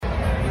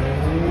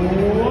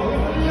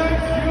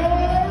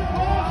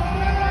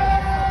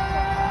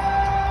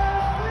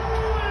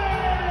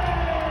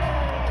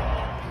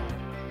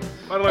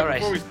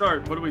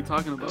start. What are we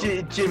talking about?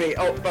 Jimmy.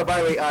 Oh, by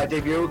the way,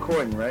 Dave, you're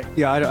recording, right?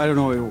 Yeah, I don't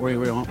know where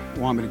you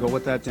want me to go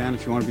with that, Dan.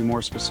 If you want to be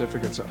more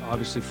specific, it's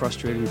obviously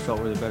frustrating. We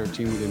felt we're the better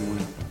team. We didn't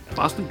win.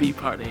 Boston Bee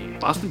Party.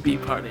 Boston Bee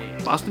Party.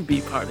 Boston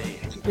Bee Party.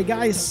 The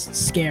guy's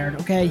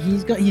scared. Okay,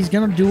 he's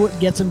gonna do what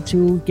gets him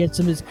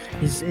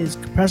his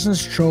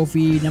President's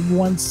Trophy,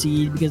 #1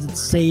 seed, because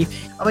it's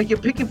safe. I'm like, you're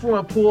picking from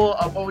a pool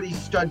of all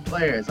these stud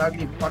players. How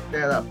can you fuck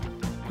that up?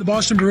 The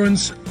Boston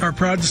Bruins are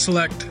proud to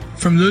select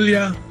from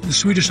Luleå, the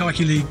Swedish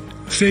Hockey League,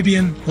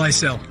 Fabian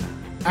Lysell.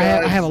 I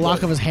have a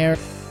lock of his hair.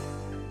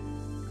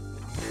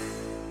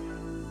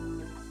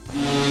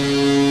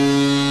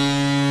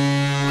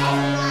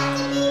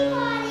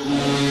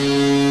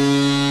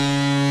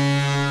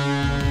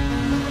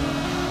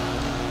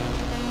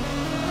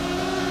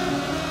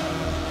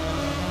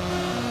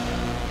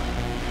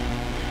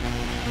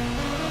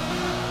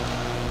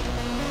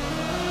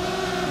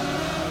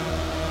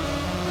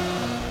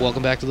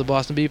 Welcome back to the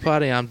Boston Bee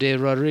Party. I'm Dave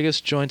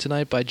Rodriguez, joined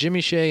tonight by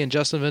Jimmy Shea and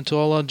Justin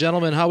Ventola.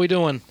 Gentlemen, how we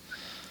doing?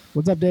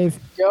 What's up, Dave?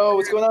 Yo,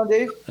 what's going on,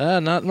 Dave?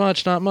 Not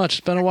much. It's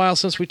been a while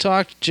since we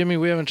talked. Jimmy,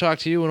 we haven't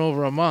talked to you in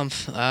over a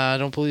month. I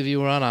don't believe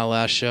you were on our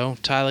last show.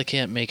 Tyler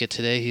can't make it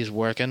today. He's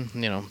working,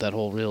 that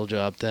whole real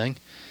job thing.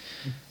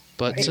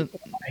 But I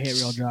hate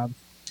real job.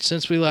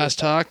 Since we last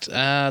talked,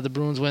 the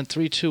Bruins went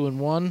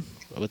 3-2-1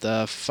 with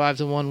a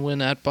 5-1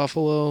 win at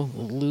Buffalo,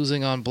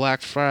 losing on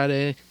Black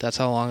Friday. That's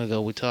how long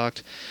ago we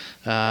talked.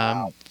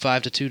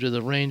 5-2 to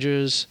the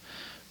Rangers,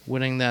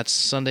 winning that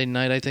Sunday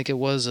night, I think it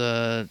was,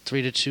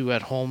 3-2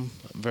 at home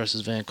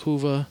versus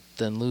Vancouver,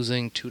 then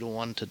losing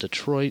 2-1 to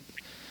Detroit,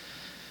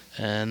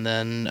 and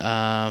then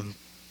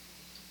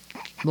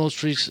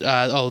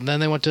then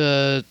they went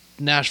to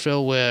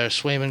Nashville, where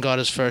Swayman got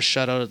his first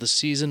shutout of the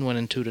season,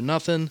 winning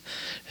 2-0,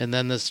 and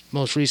then this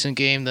most recent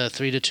game, the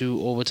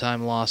 3-2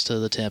 overtime loss to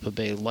the Tampa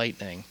Bay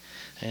Lightning.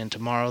 And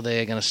tomorrow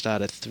they are going to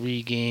start a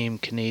 3-game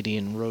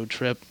Canadian road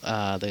trip.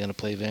 They're going to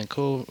play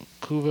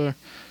Vancouver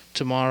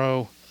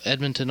tomorrow,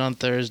 Edmonton on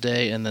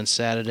Thursday, and then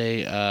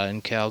Saturday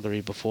in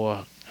Calgary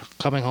before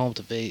coming home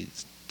to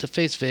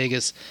face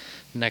Vegas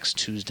next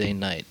Tuesday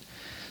night.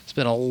 It's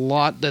been a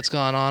lot that's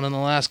gone on in the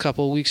last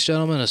couple of weeks,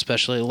 gentlemen,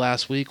 especially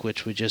last week,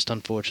 which we just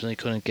unfortunately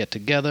couldn't get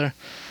together.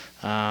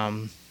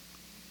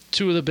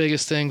 Two of the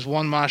biggest things: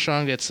 one,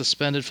 Marchand gets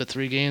suspended for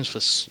 3 games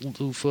for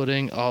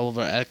slew-footing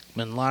Oliver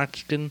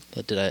Ekman-Larkin.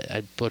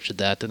 I butchered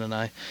that, didn't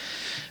I?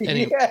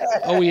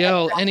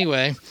 OEL.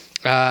 Anyway,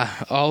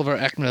 Oliver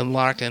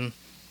Ekman-Larkin,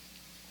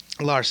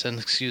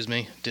 Larson,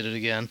 did it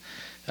again.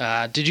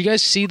 Did you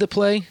guys see the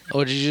play,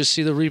 or did you just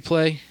see the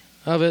replay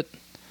of it?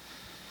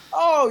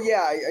 Oh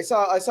yeah, I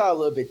saw a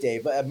little bit,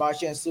 Dave.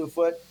 Marchand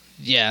slew-foot.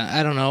 Yeah,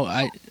 I don't know.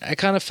 I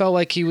kind of felt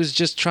like he was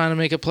just trying to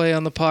make a play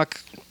on the puck.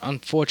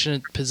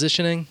 Unfortunate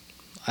positioning.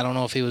 I don't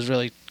know if he was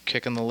really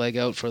kicking the leg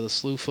out for the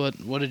slew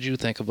foot. What did you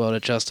think about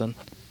it, Justin?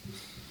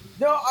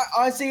 No,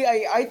 honestly,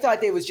 I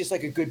thought they was just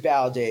like a good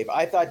battle, Dave.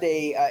 I thought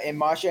they and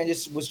Marchand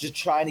was just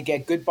trying to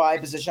get good body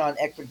position on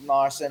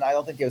Ekman-Larsson. I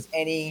don't think there was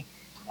any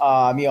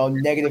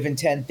negative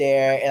intent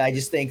there, and I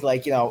just think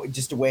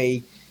just the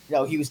way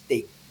he was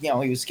he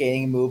was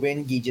skating and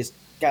moving, he just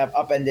kind of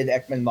upended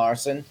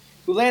Ekman-Larsson,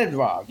 who landed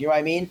wrong. You know what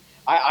I mean?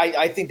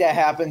 I think that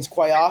happens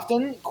quite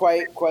often,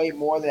 quite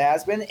more than it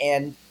has been,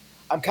 and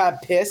I'm kind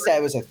of pissed that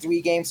it was a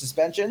 3-game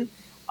suspension.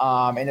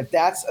 And if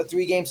that's a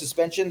 3-game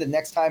suspension, the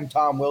next time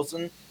Tom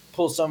Wilson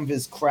pulls some of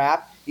his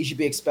crap, he should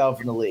be expelled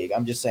from the league.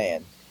 I'm just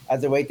saying.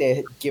 At the rate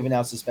they're giving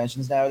out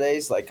suspensions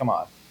nowadays, come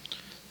on.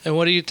 And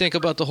what do you think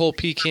about the whole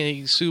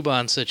PK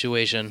Subban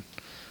situation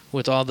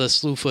with all the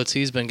slew-foots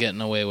he's been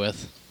getting away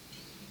with?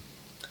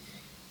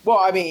 Well,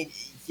 I mean,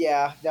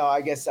 yeah, no,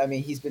 I guess,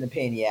 he's been a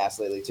pain in the ass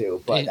lately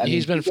too. But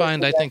he's been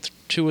fined, I think,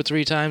 2 or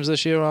 3 times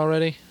this year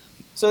already.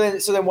 So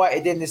then why?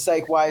 Then it's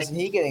why isn't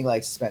he getting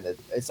suspended?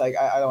 It's I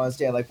don't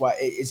understand. Why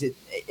is it?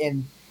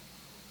 And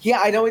yeah,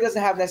 I know he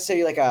doesn't have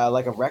necessarily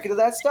a record of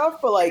that stuff,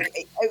 but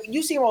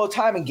you see him all the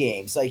time in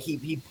games.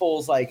 He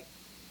pulls I don't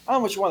know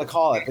what you want to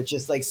call it, but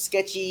just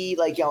sketchy,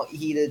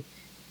 he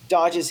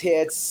dodges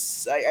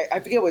hits. I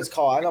forget what it's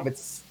called. I don't know if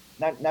it's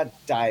not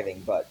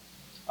diving, but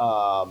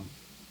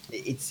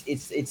it's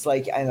I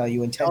don't know,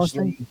 you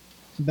intentionally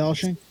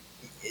embellishing,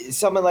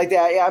 something like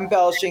that. Yeah,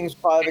 embellishing is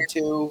part of it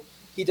too.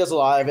 He does a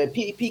lot of it.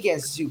 PK and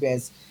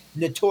Subban's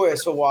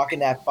notorious for walking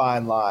that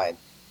fine line,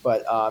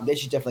 but they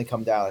should definitely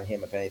come down on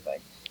him if anything.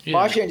 Yeah.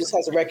 Marchand just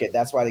has a record.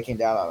 That's why they came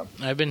down on him.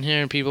 I've been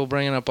hearing people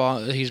bringing up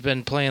he's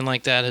been playing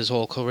like that his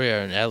whole career,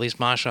 and at least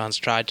Marchand's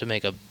tried to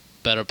make a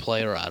better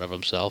player out of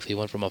himself. He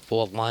went from a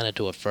 4th liner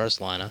to a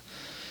 1st liner.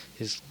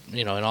 He's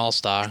an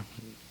all-star,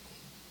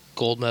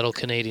 gold medal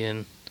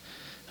Canadian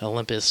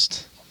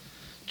Olympist.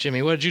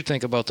 Jimmy, what did you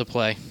think about the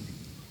play?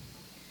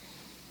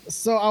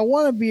 So I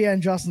want to be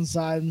on Justin's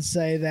side and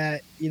say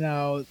that,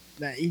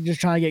 that he's just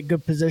trying to get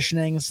good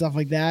positioning and stuff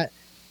like that.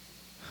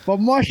 But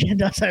Marchand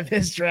does have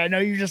history. I know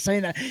you're just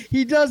saying that.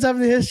 He does have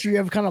the history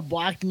of kind of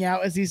blacking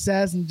out, as he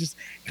says, and just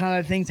kind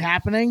of things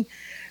happening.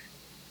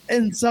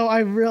 And so I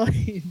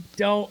really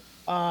don't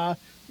I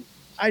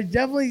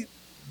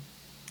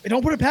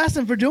don't put it past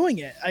him for doing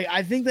it.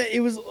 I think that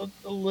it was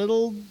a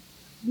little,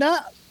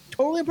 not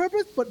totally on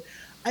purpose, but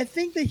I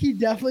think that he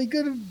definitely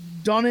could have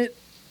done it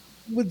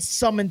with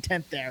some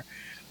intent there.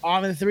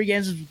 In the 3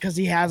 games, because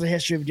he has a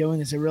history of doing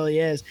this. It really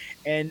is.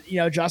 And,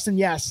 Justin,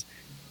 yes,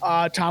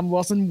 Tom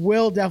Wilson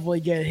will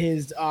definitely get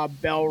his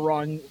bell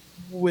rung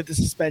with the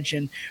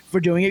suspension for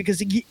doing it, because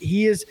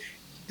he is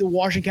the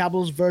Washington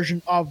Capitals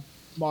version of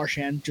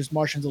Marchand. Just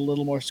Marchand's a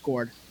little more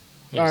scored.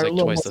 He's like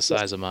twice the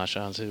size of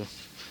Marchand, too.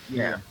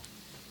 Yeah.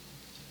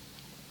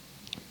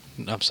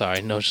 I'm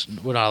sorry. No,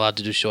 we're not allowed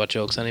to do short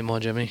jokes anymore,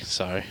 Jimmy.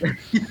 Sorry.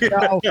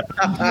 No,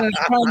 I'm trying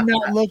to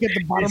not look at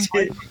the bottom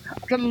right.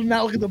 I'm trying to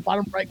not look at the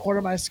bottom right corner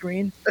of my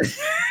screen.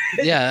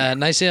 Yeah,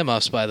 nice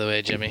earmuffs, by the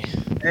way, Jimmy.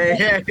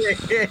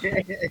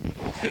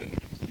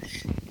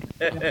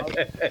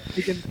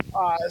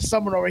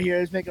 Someone over here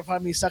is making fun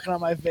of me sucking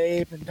on my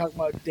vape and talking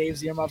about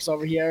Dave's earmuffs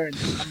over here, and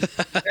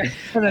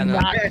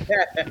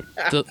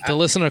the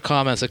listener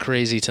comments are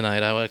crazy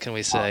tonight. What can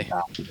we say?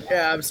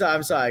 Yeah, I'm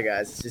sorry,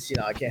 guys. It's just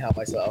I can't help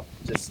myself.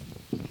 Just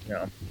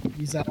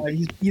he's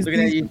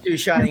looking at you two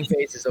shining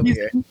faces over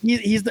here.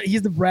 He's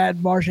the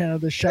Brad Marchand of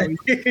the show.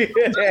 He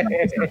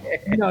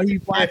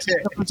blacks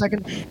it for a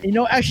second. And,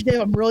 actually,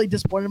 Dave, I'm really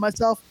disappointed in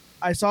myself.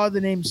 I saw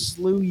the name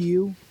Slew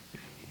You,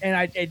 and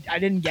I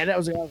didn't get it. I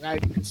was like, oh, I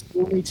could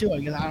slew me too. I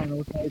guess I don't know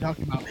what you're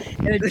talking about.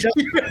 And it just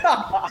you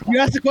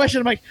asked the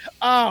question. I'm like,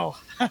 oh,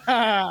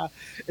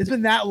 it's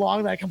been that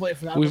long that I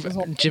completely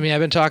forgot. Jimmy,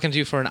 I've been talking to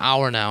you for an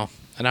hour now.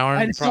 An hour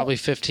and probably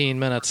 15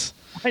 minutes.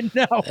 I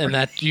know. And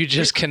that you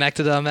just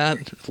connected on that?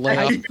 Lay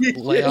off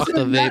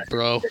the vape,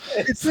 bro.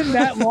 It's been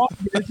that long.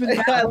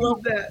 I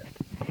love that.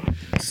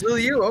 Slew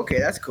you? Okay,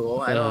 that's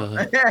cool. I don't.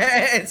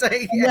 It's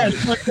like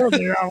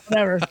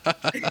whatever.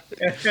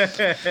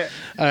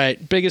 All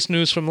right. Biggest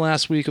news from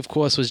last week, of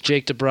course, was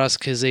Jake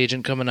DeBrusk, his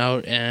agent, coming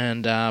out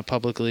and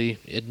publicly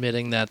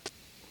admitting that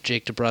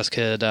Jake DeBrusk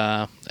had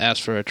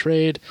asked for a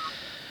trade.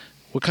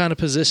 What kind of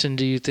position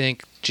do you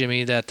think,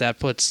 Jimmy, that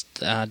puts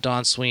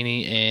Don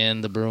Sweeney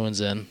and the Bruins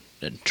in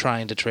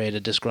trying to trade a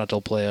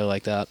disgruntled player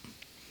like that?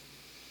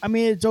 I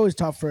mean, it's always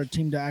tough for a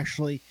team to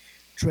actually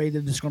trade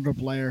a disgruntled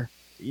player.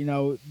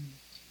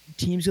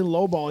 Teams can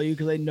lowball you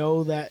because they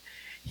know that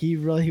he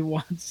really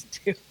wants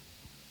to.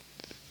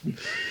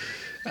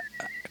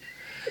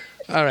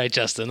 All right,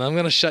 Justin, I'm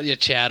going to shut your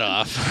chat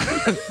off.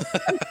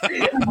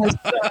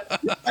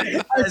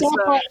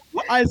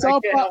 I saw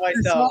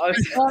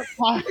it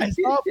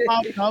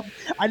popping up.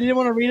 I didn't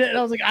want to read it, and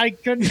I was like, I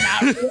couldn't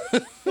not read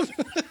it.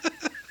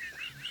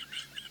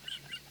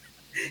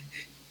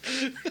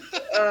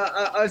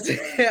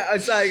 I'm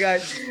sorry,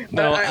 guys.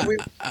 No,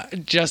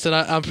 Justin,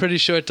 I'm pretty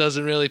sure it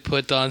doesn't really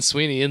put Don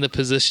Sweeney in the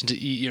position to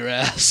eat your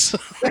ass.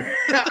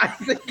 I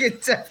think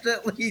it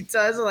definitely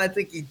does, and I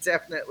think he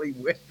definitely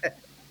will.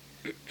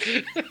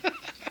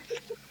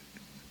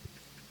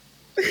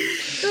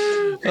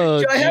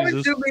 Oh, I have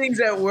Zoom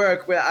meetings at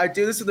work, but I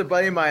do this with a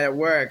buddy of mine at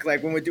work.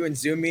 Like when we're doing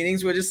Zoom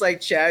meetings, we're just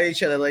like chatting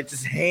each other, like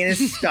just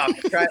heinous stuff.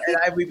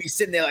 And we'd be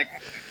sitting there like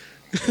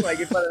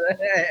in front of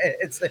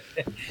that.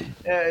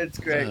 It's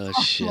great. Oh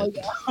shit.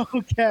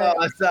 Okay.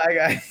 Oh, sorry,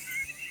 guys.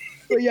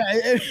 So yeah,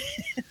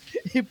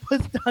 it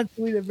puts Don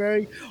Sweeney in a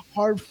very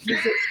hard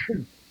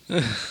position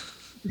to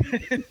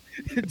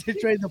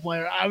trade the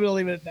player. I will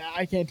leave it at that.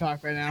 I can't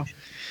talk right now.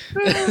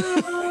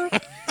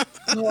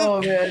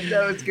 Oh man,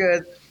 that was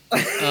good.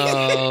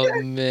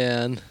 Oh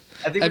man.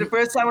 I think for the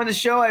first time on the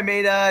show, I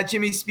made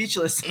Jimmy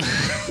speechless.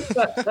 It's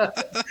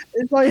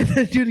all you have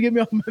to do to get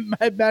me on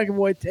my back of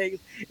what takes.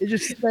 It's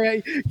just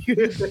say,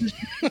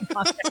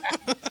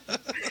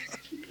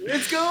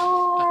 let's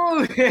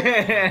go.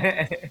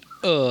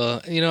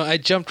 I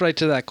jumped right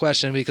to that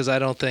question because I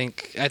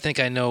think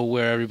I know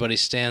where everybody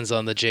stands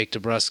on the Jake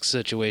DeBrusk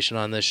situation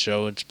on this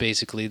show. It's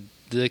basically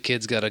the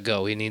kid's got to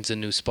go. He needs a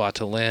new spot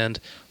to land.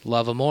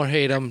 Love him or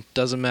hate him,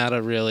 doesn't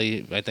matter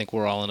really. I think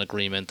we're all in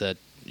agreement that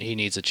he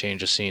needs a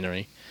change of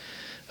scenery.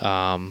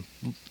 Other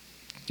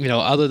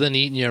than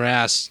eating your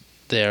ass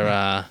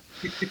there,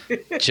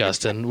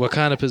 Justin, what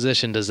kind of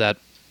position does that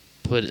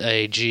put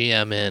a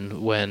GM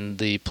in when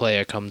the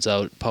player comes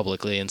out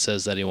publicly and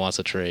says that he wants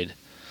a trade?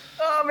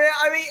 Oh man,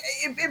 I mean,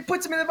 it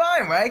puts him in the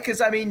bind, right?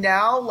 Because I mean,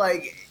 now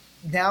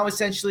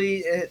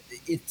essentially,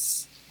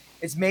 it's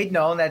made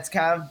known that's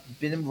kind of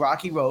been a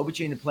rocky road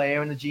between the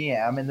player and the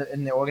GM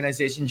and the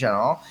organization in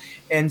general.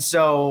 And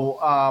so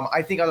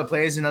I think other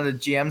players and other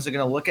GMs are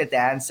going to look at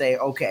that and say,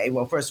 okay,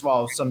 well, first of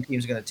all, some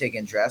teams are going to take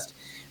interest.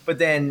 But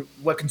then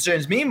what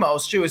concerns me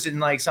most, too, is in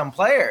like some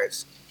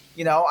players.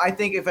 I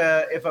think if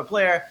a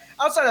player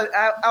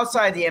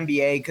outside the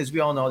NBA, because we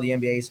all know the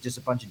NBA is just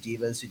a bunch of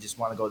divas who just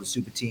want to go to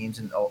super teams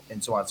and so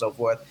on and so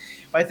forth.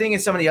 But I think in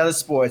some of the other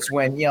sports,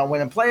 when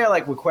a player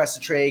like requests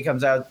a trade,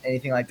 comes out,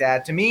 anything like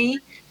that, to me,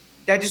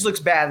 that just looks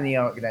bad in the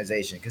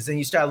organization, because then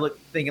you start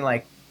thinking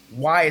like,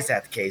 why is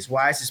that the case?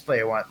 Why does this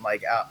player want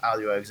out of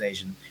the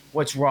organization?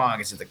 What's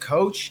wrong? Is it the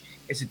coach?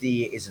 Is it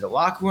the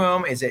locker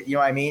room? Is it what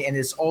I mean? And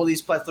there's all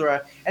these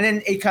plethora, and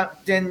then you can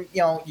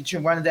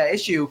run into that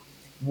issue.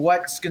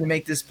 What's going to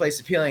make this place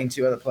appealing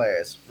to other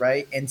players,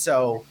 right? And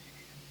so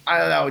I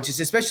don't know, just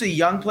especially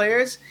young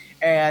players.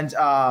 And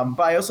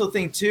but I also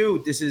think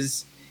too, this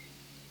is,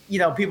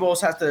 people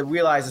also have to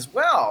realize as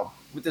well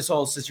with this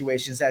whole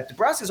situation is that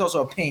DeBrusque is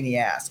also a pain in the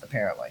ass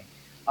apparently.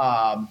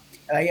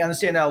 And I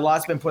understand that a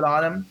lot's been put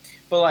on him,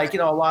 but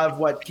a lot of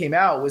what came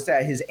out was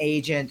that his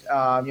agent, said,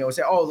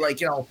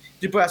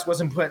 DeBrusque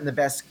wasn't put in the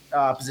best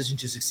position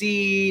to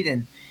succeed,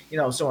 and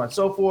so on and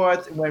so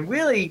forth. When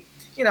really,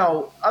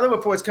 other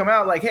reports come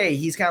out like, hey,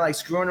 he's kind of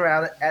screwing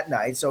around at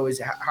night. So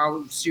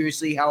how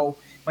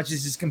much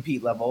is his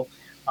compete level?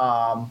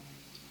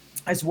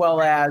 As well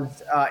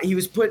as he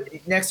was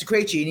put next to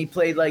Krejci, and he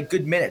played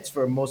good minutes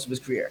for most of his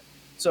career.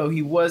 So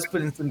he was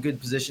put in some good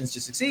positions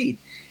to succeed.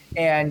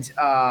 And,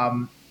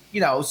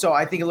 so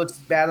I think it looks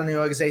bad on the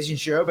organization,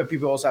 sure, but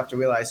people also have to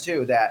realize,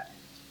 too, that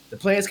the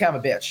player's kind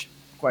of a bitch,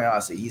 quite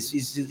honestly.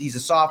 He's a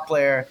soft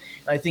player.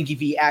 And I think if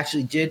he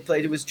actually did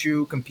play to his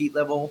true compete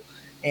level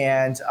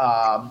and,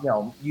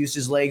 used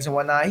his legs and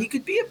whatnot, he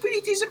could be a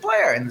pretty decent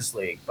player in this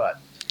league. But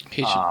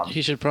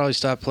he should probably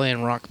stop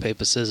playing rock,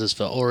 paper, scissors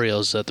for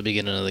Oreos at the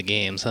beginning of the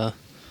games, huh?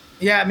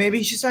 Yeah, maybe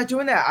he should start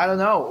doing that. I don't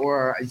know.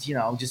 Or,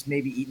 just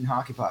maybe eating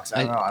hockey pucks.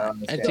 I don't know. I don't I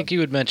understand. think you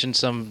had mentioned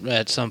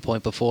at some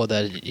point before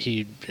that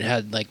he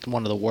had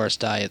one of the worst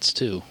diets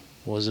too.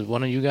 Was it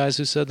one of you guys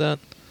who said that?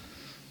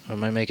 Or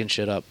am I making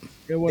shit up?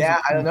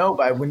 Yeah, I don't know,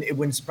 but it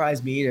wouldn't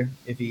surprise me either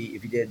if he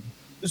did.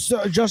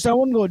 So, Justin, I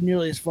wouldn't go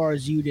nearly as far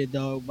as you did,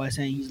 though, by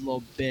saying he's a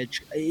little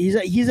bitch.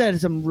 He's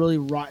had some really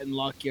rotten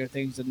luck here,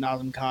 things with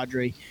Nazem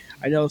Kadri.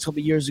 I know it's a couple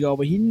of years ago,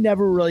 but he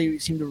never really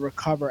seemed to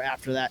recover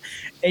after that.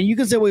 And you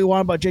can say what you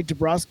want about Jake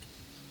DeBrusque.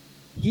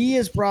 He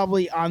is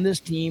probably on this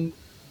team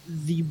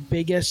the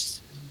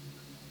biggest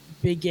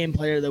big game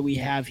player that we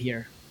have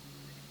here.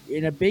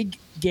 In a big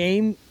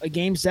game, a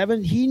game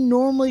 7, he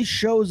normally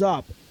shows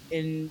up.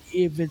 And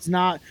if it's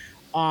not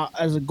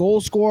as a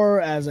goal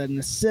scorer, as an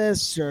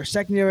assist or a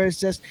secondary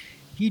assist,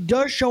 he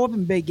does show up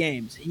in big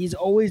games. He's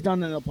always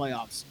done it in the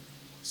playoffs.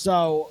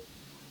 So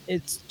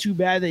it's too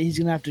bad that he's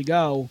going to have to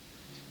go.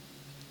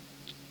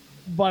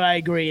 But I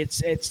agree,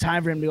 it's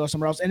time for him to go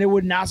somewhere else. And it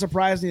would not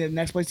surprise me that the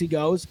next place he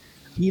goes,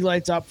 he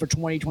lights up for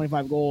 20,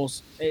 25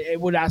 goals. It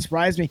would not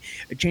surprise me.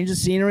 A change of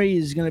scenery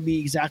is going to be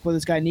exactly what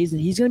this guy needs,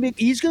 and he's going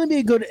to be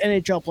a good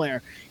NHL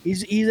player.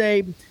 He's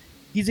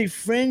a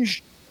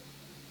fringe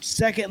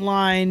second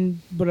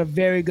line, but a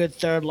very good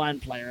third line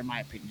player, in my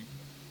opinion.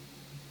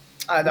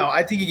 I know.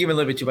 I think you give him a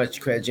little bit too much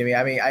credit, Jimmy.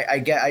 I mean, I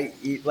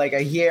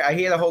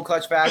hear the whole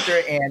clutch factor,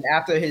 and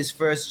after his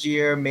first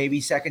year, maybe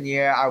second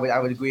year, I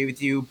would agree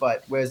with you.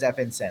 But where's that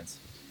been since?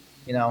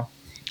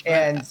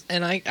 And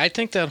I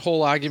think that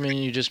whole argument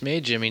you just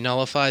made, Jimmy,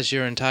 nullifies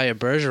your entire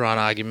Bergeron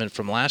argument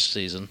from last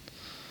season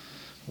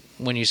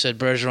when you said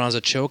Bergeron's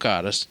a choke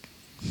artist.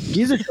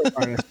 He's a choke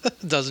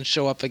artist. Doesn't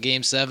show up at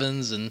game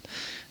 7s and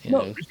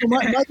So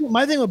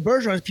my thing with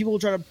Bergeron is people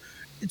try to.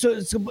 So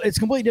it's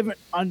completely different.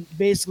 On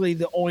basically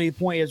the only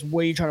point is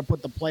where you try to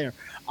put the player.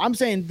 I'm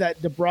saying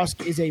that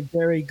DeBrusque is a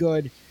very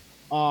good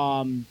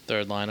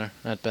third liner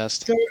at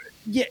best.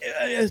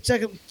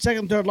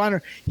 Second, third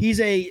liner.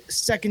 He's a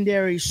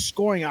secondary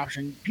scoring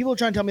option. People are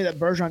trying to tell me that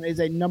Bergeron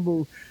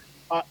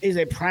is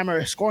a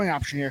primary scoring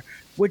option here,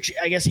 which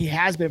I guess he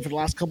has been for the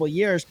last couple of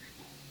years.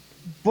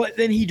 But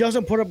then he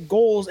doesn't put up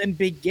goals in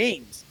big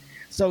games.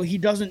 So he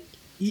doesn't.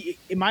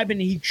 In my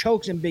opinion, he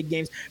chokes in big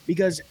games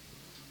because.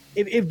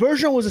 If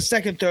Bergeron was a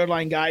second, third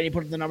line guy and he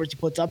put up the numbers he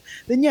puts up,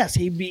 then yes,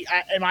 he'd be,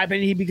 in my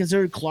opinion, he'd be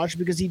considered clutch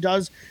because he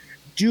does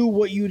do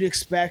what you'd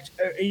expect.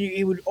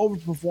 He would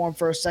overperform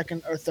for a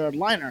second or third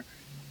liner,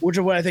 which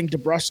is what I think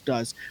DeBrusque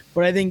does.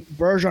 But I think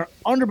Bergeron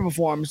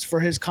underperforms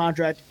for his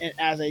contract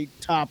as a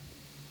top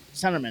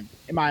centerman,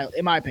 in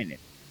my opinion.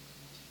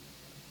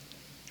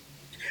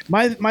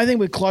 My thing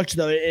with clutch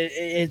though,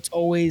 it's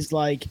always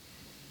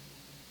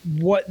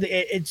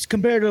it's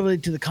comparatively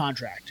to the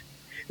contract.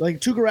 Like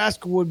Tuukka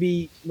Rask would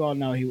be, well,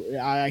 no,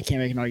 I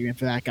can't make an argument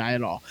for that guy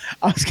at all.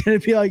 I was going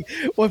to be like,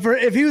 well,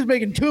 if he was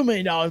making $2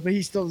 million, but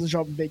he still doesn't show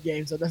up in big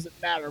games, so it doesn't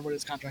matter what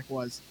his contract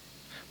was.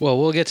 Well,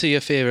 we'll get to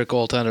your favorite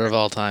goaltender of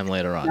all time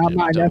later on. Not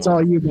mine. That's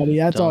all you, buddy.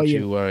 That's all you.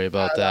 Don't you worry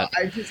about that.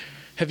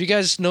 Have you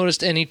guys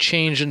noticed any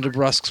change in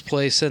DeBrusque's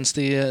play since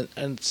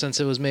since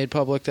it was made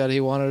public that he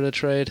wanted a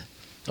trade?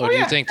 Or do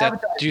you think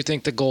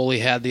the goal he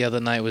had the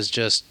other night was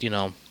just,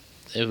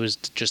 it was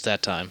just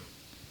that time?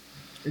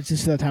 It's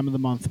just that time of the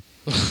month.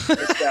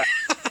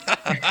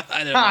 I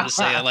didn't want to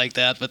say it like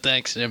that, but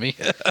thanks, Jimmy.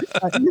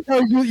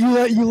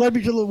 You led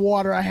me to the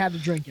water. I had to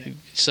drink it.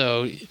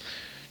 So,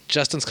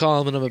 Justin's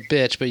calling him a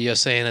bitch, but you're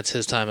saying it's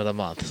his time of the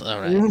month. All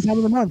right. It's his time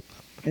of the month.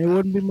 It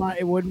wouldn't be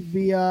It wouldn't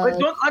be.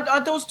 But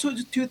aren't those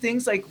two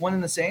things one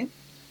and the same?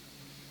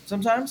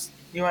 Sometimes,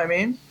 you know what I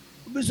mean?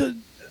 So,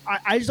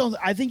 I just don't.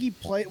 I think he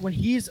when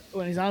he's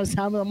on his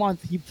time of the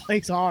month. He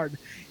plays hard.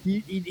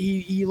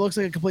 He looks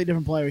like a completely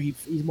different player.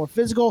 He's more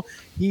physical.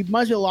 He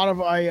reminds me a lot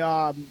of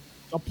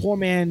a poor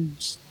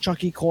man's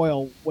Chucky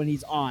Coyle when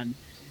he's on.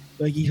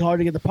 He's hard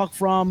to get the puck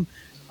from.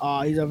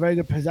 He's a very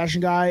good possession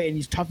guy, and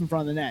he's tough in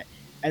front of the net.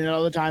 And then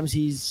other times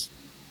he's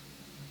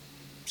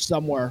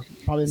somewhere,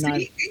 probably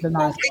the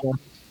ninth.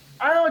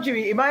 I don't know,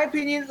 Jimmy. In my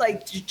opinion,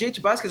 like Jake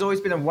DeBrusk has always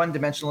been a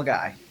one-dimensional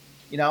guy.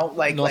 You know,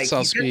 like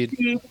North-south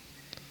speed.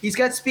 He's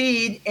got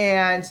speed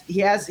and he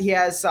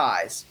has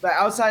size, but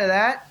outside of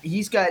that,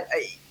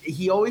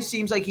 he always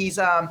seems like he's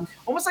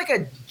almost like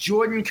a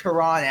Jordan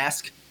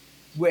Caron-esque,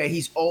 where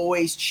he's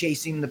always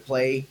chasing the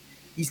play.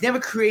 He's never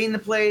creating the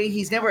play.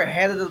 He's never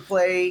ahead of the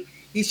play.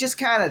 He's just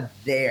kind of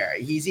there.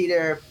 He's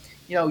either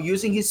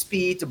using his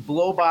speed to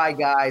blow by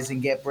guys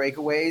and get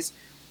breakaways,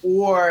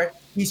 or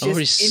he's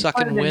just in sucking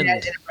front of the wind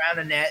net and around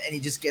the net, and he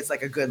just gets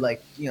like a good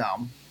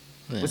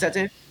What's that,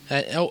 Dave?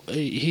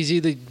 He's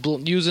either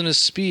using his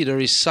speed or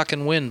he's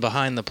sucking wind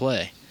behind the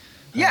play.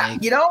 Yeah,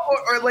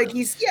 or like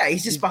he's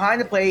just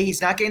behind the play.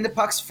 He's not getting the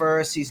pucks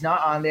first. He's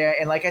not on there,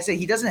 and like I said,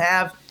 he doesn't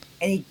have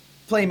any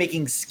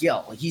playmaking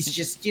skill. He's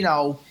just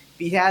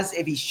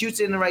if he shoots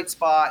it in the right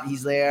spot,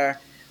 he's there.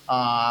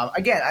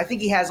 Again, I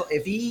think he has.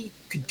 If he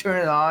could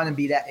turn it on and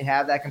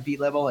have that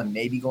compete level, and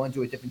maybe go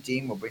into a different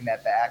team, we'll bring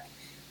that back.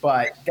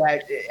 But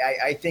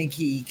I think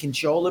he can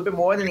show a little bit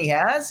more than he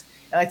has,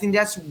 and I think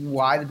that's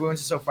why the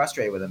Bruins are so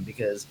frustrated with him.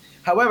 Because,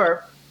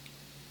 however,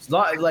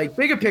 like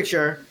bigger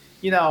picture,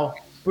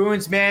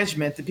 Bruins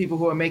management, the people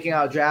who are making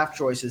our draft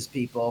choices,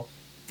 people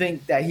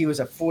think that he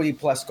was a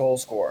 40-plus goal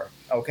scorer.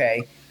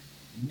 Okay,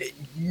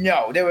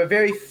 no, there were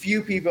very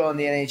few people in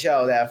the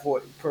NHL that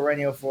are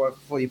perennial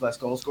 40-plus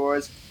goal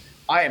scorers.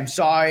 I am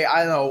sorry,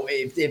 I don't know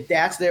if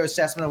that's their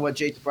assessment of what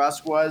Jake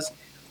DeBrusk was.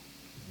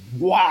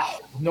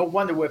 Wow, no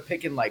wonder we're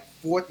picking like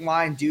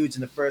fourth-line dudes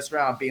in the first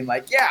round, being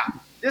like, yeah,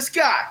 this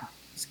guy,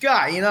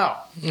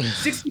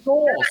 60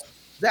 goals,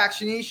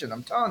 vaccination.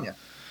 I'm telling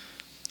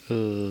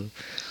you.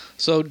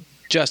 So,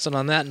 Justin,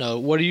 on that note,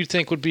 what do you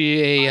think would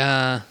be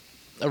a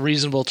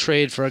reasonable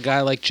trade for a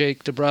guy like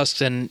Jake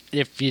DeBrusk? And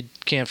if you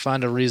can't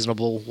find a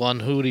reasonable one,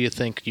 who do you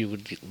think you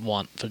would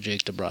want for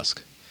Jake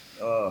DeBrusk?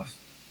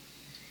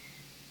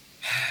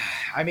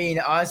 I mean,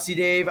 honestly,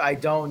 Dave, I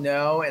don't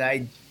know, and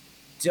I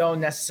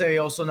don't necessarily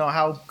also know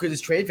how good his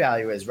trade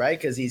value is, right?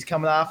 Because he's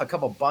coming off a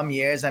couple bum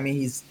years. I mean,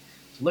 he's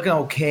looking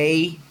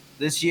okay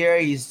this year.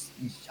 He's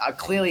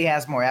clearly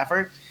has more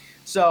effort.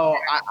 So,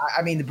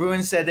 I mean, the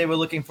Bruins said they were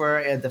looking for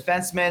a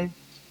defenseman.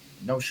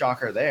 No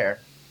shocker there.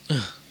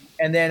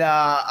 And then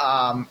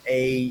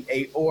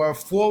or a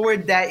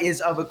forward that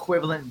is of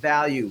equivalent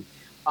value.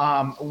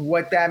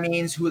 What that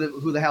means,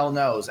 who the hell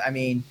knows? I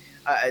mean,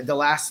 the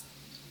last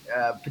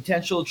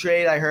potential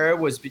trade I heard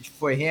was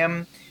for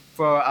him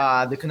for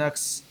the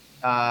Canucks.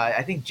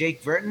 I think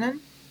Jake Virtanen.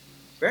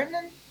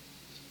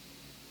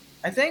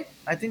 I think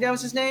that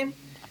was his name.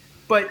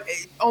 But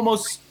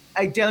almost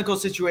identical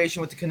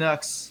situation with the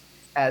Canucks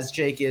as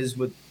Jake is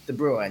with the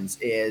Bruins.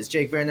 Is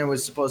Jake Virtanen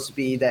was supposed to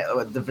be that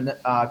the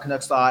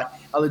Canucks thought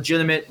a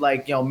legitimate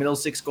middle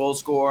six goal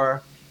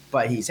scorer,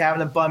 but he's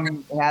had a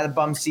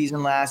bum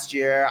season last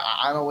year.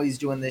 I don't know what he's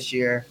doing this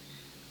year,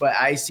 but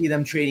I see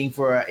them trading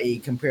for a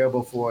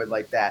comparable forward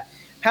like that.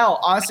 Hell,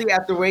 honestly,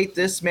 at the rate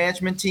this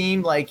management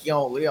team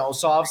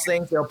solves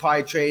things, they'll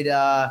probably trade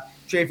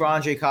for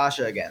Andre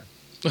Kasha again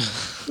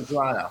to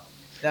Toronto.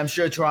 And I'm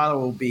sure Toronto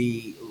will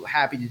be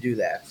happy to do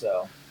that.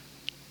 So,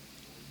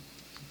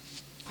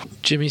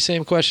 Jimmy,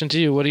 same question to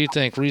you. What do you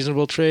think?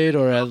 Reasonable trade,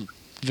 or at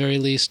very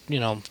least,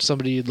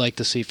 somebody you'd like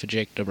to see for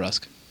Jake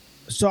DeBrusk?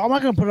 So I'm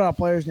not going to put out a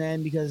player's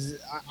name because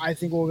I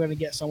think we're going to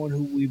get someone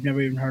who we've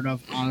never even heard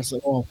of, honestly.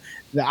 Well,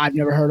 that I've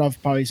never heard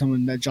of, probably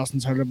someone that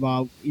Justin's heard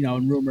about,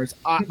 in rumors.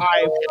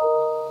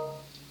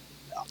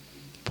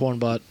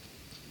 Pornbot.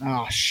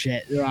 Oh,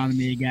 shit. They're on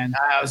me again.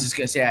 I was just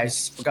going to say, I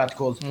just forgot to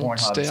call it Pornhub.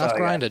 Stay off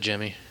Grindr,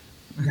 Jimmy.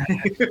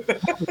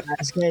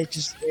 Okay,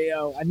 just,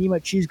 I need my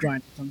cheese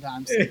grinder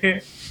sometimes.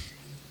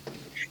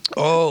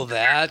 Oh,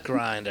 that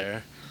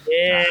grinder.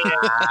 Yeah.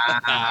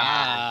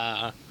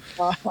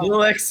 A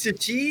little extra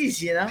cheese,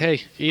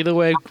 Hey, either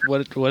way,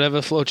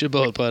 whatever floats your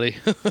boat, buddy.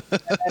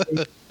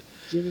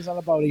 Jimmy's on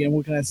a boat again.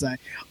 What can I say?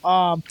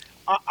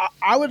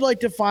 I would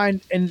like to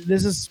find, and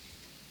this is,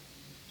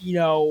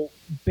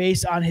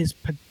 based on his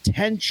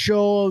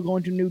potential,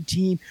 going to a new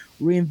team,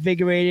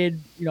 reinvigorated,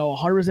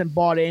 100%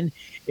 bought in.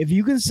 If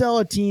you can sell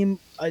a team,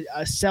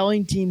 a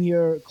selling team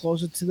here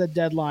closer to the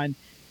deadline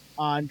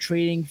on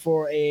trading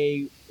for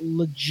a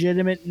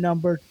legitimate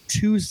number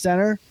 2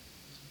 center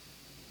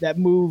that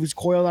moves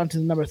Coyle onto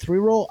the number 3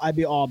 role, I'd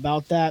be all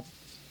about that.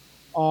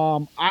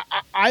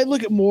 I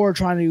look at more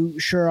trying to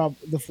shore up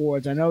the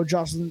forwards. I know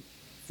Justin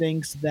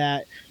thinks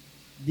that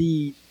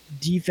the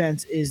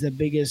defense is the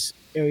biggest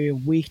area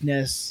of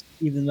weakness,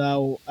 even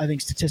though I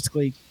think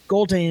statistically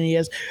goaltending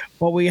is,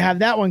 but we have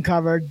that one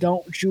covered.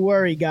 Don't you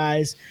worry,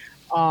 guys.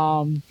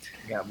 Yeah,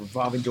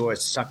 revolving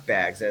doors, suck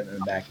bags in the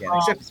back end,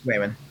 except for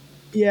Swayman.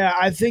 Yeah,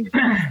 I think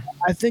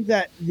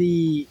that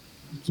the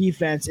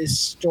defense is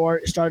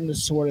starting to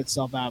sort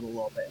itself out a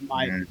little bit. In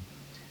my opinion.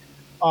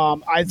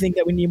 I think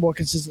that we need more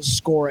consistent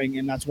scoring,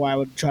 and that's why I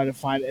would try to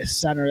find a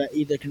center that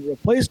either can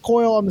replace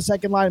Coyle on the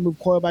second line and move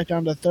Coyle back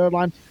down to the third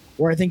line,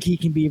 or I think he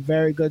can be a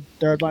very good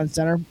third line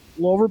center, a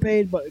little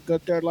overpaid, but a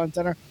good third line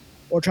center,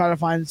 or try to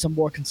find some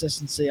more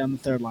consistency on the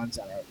third line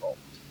center role.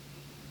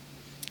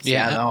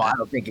 Yeah, no, I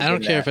don't think. I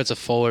don't care if it's a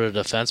forward or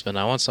defenseman.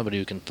 I want somebody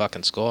who can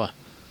fucking score.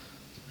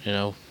 You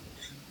know,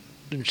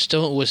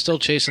 we're still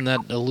chasing that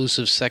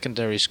elusive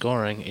secondary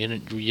scoring.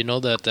 You know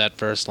that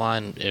first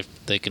line, if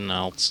they can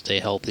now stay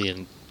healthy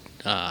and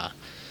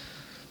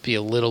be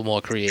a little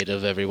more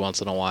creative every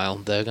once in a while,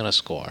 they're gonna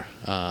score.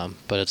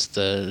 But it's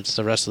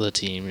the rest of the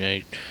team. You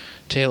know,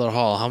 Taylor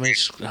Hall, how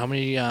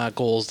many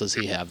goals does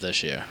he have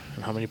this year,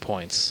 and how many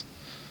points?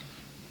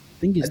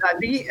 I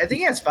think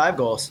he has 5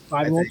 goals.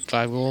 5 goals.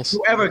 5 goals.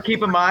 However,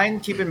 keep in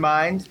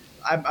mind,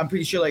 I'm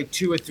pretty sure like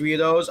 2 or 3 of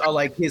those are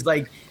like his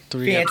like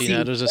 3 empty fancy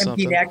netters or empty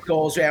something. net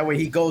goals, yeah, where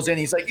he goes in,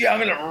 he's like, yeah,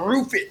 I'm gonna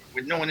roof it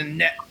with no one in the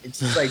net. It's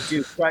just like,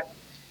 dude,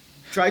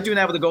 try doing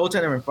that with a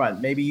goaltender in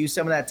front. Maybe use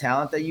some of that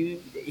talent that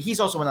he's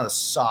also another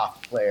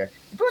soft player.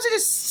 The Bruins are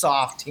just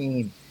soft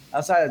team.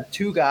 Outside of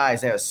 2 guys,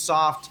 they're a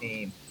soft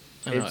team.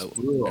 It's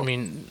brutal. I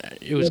mean,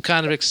 it was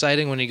kind of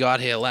exciting when he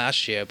got here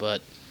last year,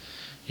 but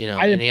you know,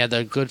 I didn't- and he had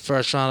the good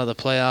first round of the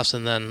playoffs,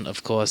 and then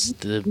of course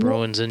the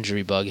Bruins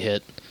injury bug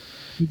hit.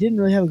 He didn't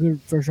really have a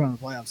good first round of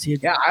the playoffs. He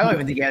had, Yeah, I don't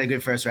even think he had a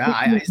good first round.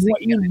 I he just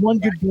think had one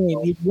good game.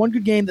 He had one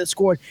good game that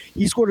scored.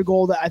 He scored a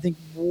goal that I think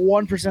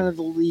 1% of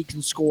the league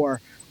can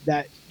score.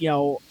 That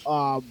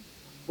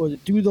was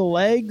it through the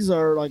legs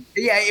or like?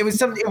 yeah, it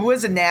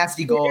was a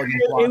nasty goal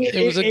against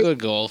Washington. It was a good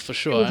goal for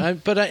sure.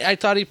 But I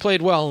thought he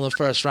played well in the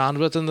first round,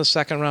 but in the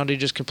second round he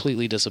just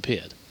completely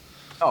disappeared.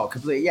 Oh,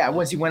 completely. Yeah,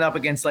 once he went up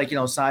against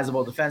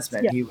sizable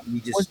defensemen, Yeah. he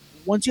just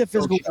Once you get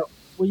physical,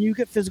 when you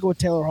get physical with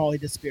Taylor Hall, he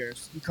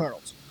disappears. He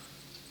curdles.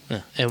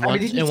 Yeah. And I mean,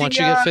 did you once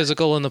see, you get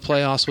physical in the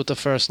playoffs with the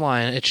first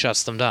line, it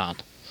shuts them down.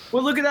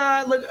 well. Look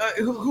at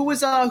who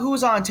was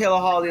on Taylor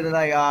Hall the other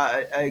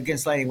night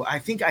against Lightning. I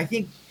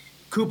think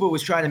Cooper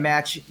was trying to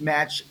match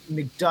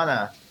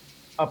McDonough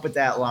up at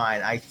that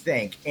line. I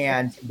think,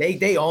 and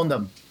they owned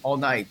them all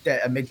night.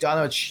 That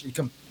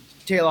McDonough.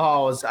 Taylor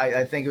Hall was,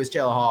 I think it was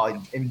Taylor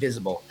Hall,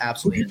 invisible,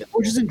 absolutely invisible.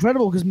 Which is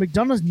incredible because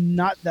McDonough's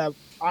not that.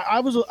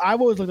 I've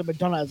always looked at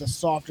McDonough as a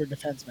softer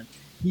defenseman.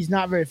 He's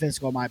not very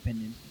physical, in my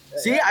opinion.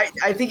 See,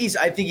 I think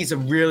he's a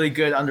really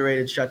good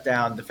underrated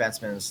shutdown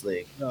defenseman in this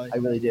league. Really. I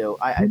really do.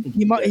 I think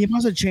He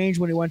must have changed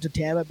when he went to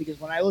Tampa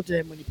because when I looked at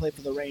him when he played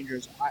for the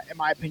Rangers, in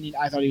my opinion,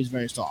 I thought he was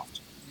very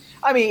soft.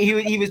 I mean,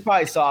 he was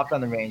probably soft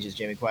on the Rangers,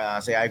 Jimmy. Quite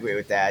honestly, I agree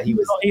with that.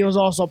 He was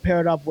also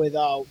paired up with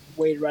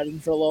Wade Redding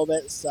for a little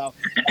bit, so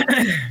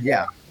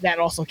yeah. that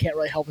also can't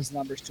really help his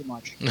numbers too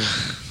much.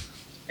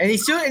 And he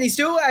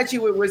still actually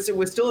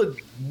was still a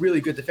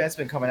really good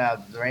defenseman coming out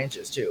of the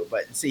Rangers too.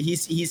 But see,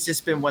 he's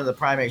just been one of the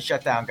primary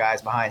shutdown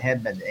guys behind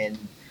Hedman. And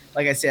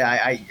like I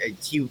said,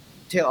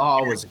 Taylor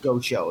Hall was a go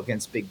show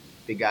against big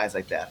guys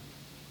like that.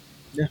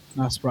 Yeah,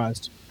 not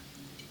surprised.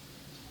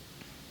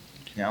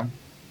 You know,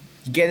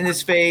 get in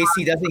his face.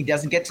 He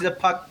doesn't get to the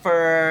puck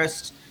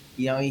first.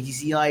 You know,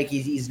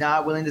 he's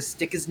not willing to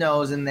stick his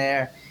nose in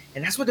there.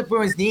 And that's what the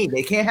Bruins need.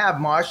 They can't have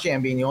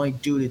Marchand being the only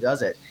dude who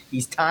does it.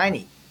 He's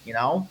tiny. You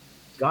know.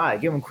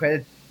 God, give him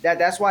credit.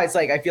 That's why it's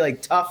like I feel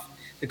like tough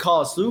to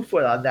call a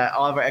Slewfoot on that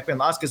Oliver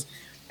Ekman-Larsson because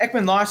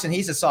Ekman-Larsson,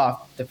 he's a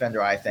soft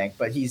defender, I think,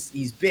 but he's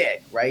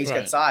big, right? He's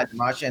got size.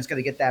 Marchand's going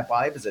to get that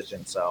body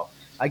position, so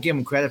I give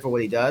him credit for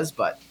what he does.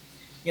 But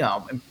you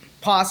know,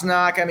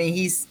 Pasternak, I mean,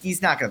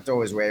 he's not going to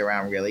throw his weight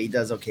around really. He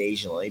does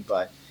occasionally,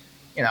 but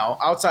you know,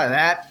 outside of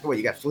that,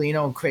 you got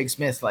Foligno and Craig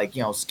Smith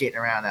skating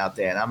around out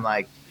there, and I'm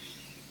like,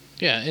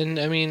 yeah, and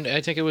I mean, I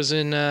think it was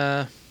in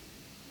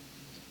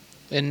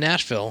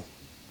Nashville.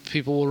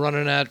 People were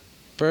running at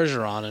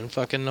Bergeron, and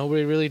fucking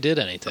nobody really did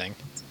anything.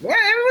 Yeah,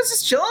 everyone's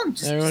just chilling.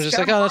 Everyone's just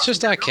like, oh, that's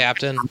just our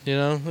captain. You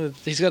know,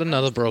 he's got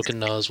another broken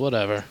nose,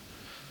 whatever.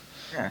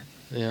 Yeah.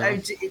 You know,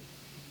 I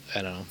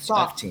don't know.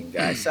 Soft team,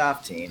 guys.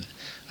 Soft team.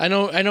 I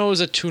know it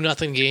was a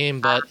 2-0 game,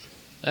 but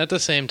at the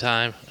same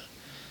time,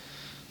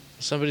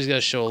 somebody's got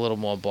to show a little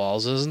more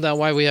balls. Isn't that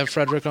why we have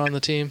Frederick on the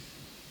team?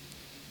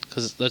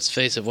 Because let's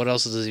face it, what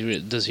else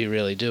does he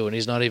really do? And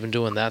he's not even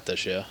doing that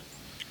this year.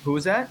 Who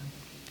was that?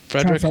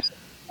 Frederick?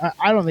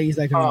 I don't think he's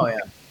that good. Oh, yeah.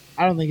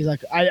 I don't think he's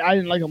like. I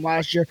didn't like him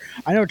last year.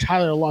 I know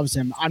Tyler loves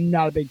him. I'm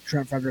not a big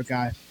Trent Frederick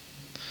guy.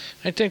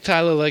 I think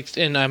Tyler likes,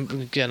 and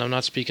I'm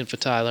not speaking for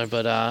Tyler,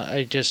 but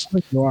I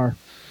think you are.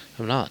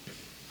 I'm not.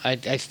 I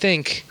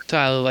think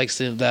Tyler likes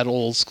that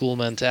old school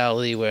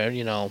mentality where,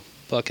 you know,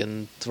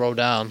 fucking throw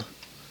down.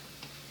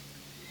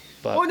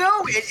 But Oh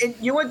no, and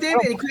you know what,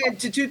 David? And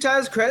to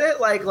Tyler's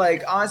credit,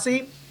 like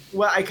honestly,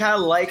 what I kind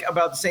of like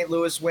about the St.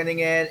 Louis winning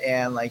it,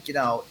 and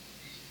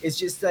it's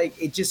just like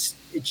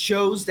it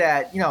shows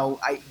that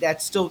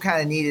that's still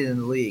kind of needed in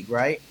the league,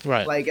 right?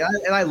 Right.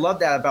 And I love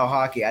that about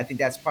hockey. I think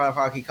that's part of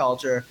hockey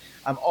culture.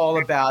 I'm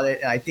all about it,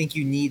 and I think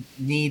you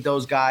need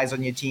those guys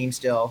on your team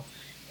still.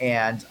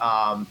 And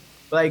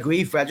but I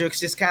agree, Frederick's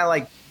just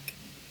kind of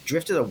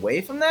drifted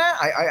away from that.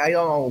 I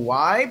don't know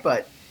why,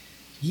 but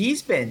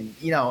he's been,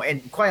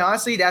 and quite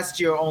honestly, that's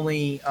your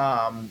only.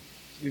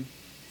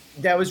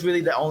 That was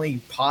really the only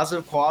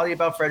positive quality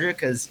about Frederick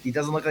because he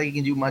doesn't look like he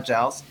can do much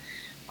else.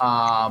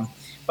 By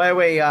the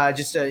way,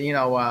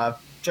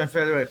 Trent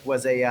Frederick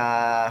was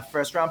a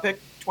first round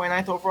pick,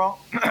 29th overall.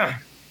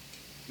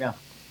 Yeah.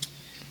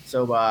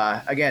 So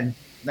again,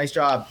 nice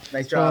job.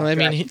 Well, I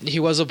mean, he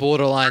was a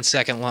borderline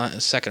second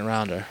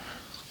rounder.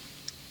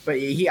 But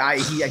he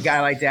a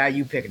guy like that,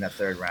 you pick in the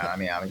third round. I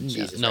mean,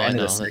 Jesus. No, I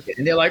know.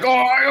 And they're like, oh,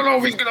 I don't know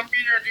if he's gonna be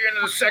here at the end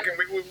of the second.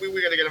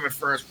 We gotta get him at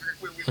first.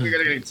 We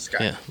gotta get this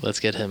guy. Yeah, let's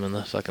get him in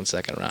the fucking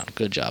second round.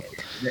 Good job.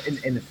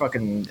 In the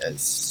fucking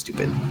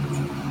stupid.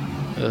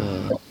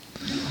 All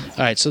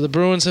right, so the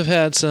Bruins have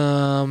had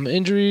some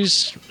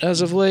injuries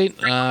as of late,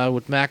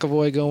 with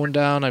McAvoy going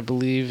down, I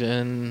believe,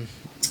 and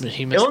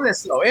he missed.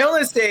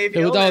 Illness, Dave.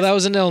 Oh, that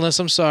was an illness.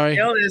 I'm sorry.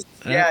 Illness.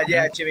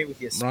 Yeah, Jimmy,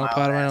 with your Wrong smile.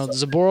 part of my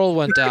nose. Zaboral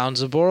went down.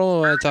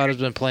 Zaboral, I thought, has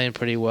been playing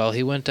pretty well.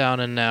 He went down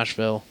in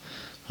Nashville.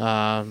 He's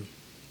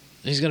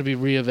going to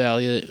be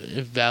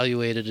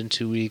evaluated in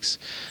 2 weeks.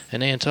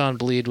 And Anton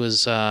Bleed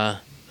was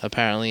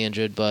apparently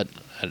injured, but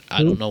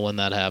I don't know when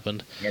that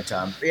happened.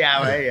 Anton.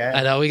 Yeah, right. Yeah.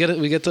 I know we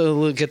get the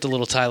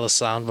little Tyler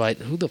soundbite.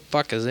 Who the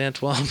fuck is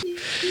Antoine?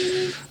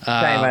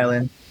 Tiny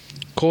violin.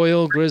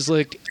 Coyle,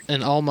 Grzelcyk,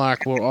 and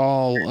Ullmark were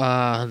all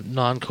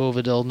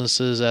non-COVID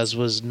illnesses, as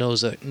was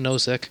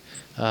Nosek.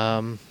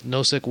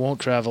 Nosek won't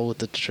travel with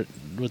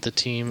the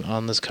team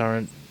on this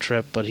current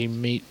trip, but he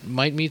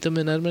might meet them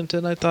in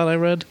Edmonton, I thought I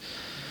read.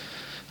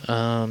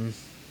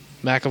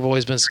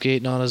 McAvoy's been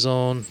skating on his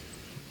own.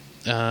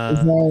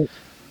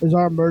 Is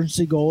our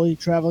emergency goalie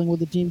traveling with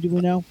the team? Do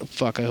we know?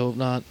 Fuck, I hope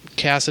not.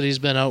 Cassidy's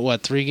been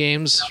out, 3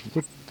 games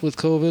with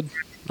COVID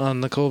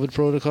on the COVID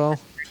protocol?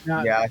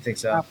 Yeah, I think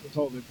so. Not for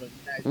COVID, but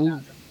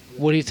not.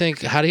 What do you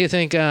think? How do you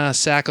think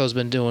Sacco's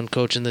been doing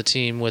coaching the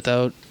team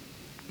without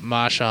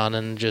Marchand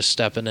and just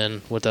stepping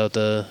in without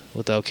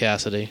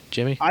Cassidy?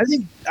 Jimmy? I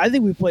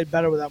think we played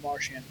better without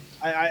Marchand.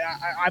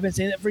 I've been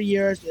saying that for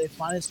years. They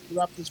finally screwed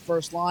up this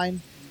first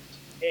line,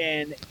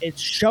 and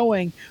it's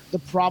showing. The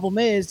problem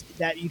is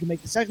that you can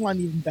make the second line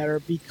even better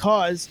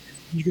because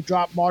you could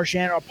drop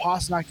Marchand or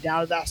Pastrnak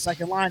down to that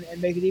second line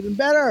and make it even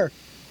better.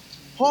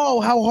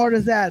 Oh, how hard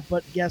is that?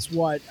 But guess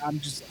what?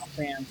 I'm just a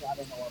fan, so I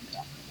don't know what I'm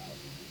talking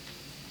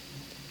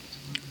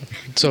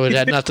about. So it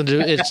had nothing to do.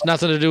 It's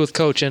nothing to do with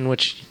coaching,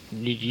 which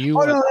you.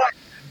 Oh no.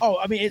 Oh,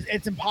 I mean,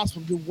 it's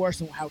impossible to do worse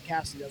than how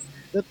Cassidy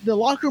does. The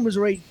locker room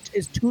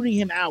is tuning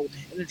him out,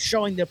 and it's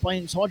showing they're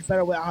playing so much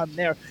better without him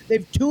there.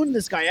 They've tuned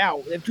this guy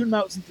out. They've tuned him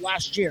out since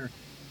last year,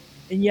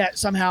 and yet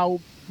somehow,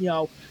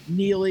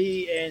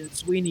 Neely and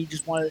Sweeney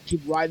just wanted to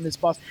keep riding this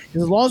bus.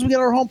 Because as long as we get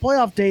our home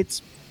playoff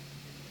dates,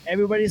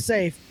 everybody's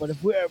safe. But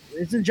if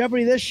it's in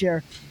jeopardy this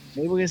year,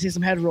 maybe we're gonna see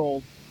some head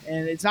rolled,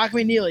 and it's not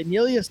gonna be Neely.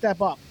 Neely will step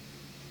up.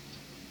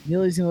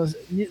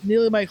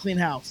 Neely might clean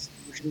house,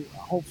 which is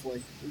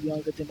hopefully the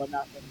only good thing about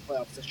not making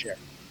playoffs this year.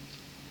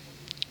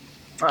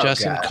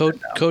 Justin,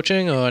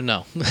 coaching or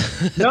no?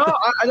 No,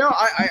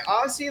 I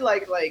honestly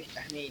like. I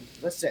mean,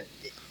 listen,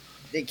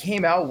 they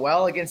came out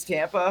well against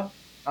Tampa.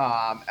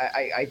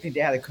 I think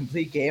they had a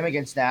complete game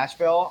against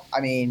Nashville.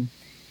 I mean,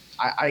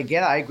 I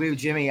agree with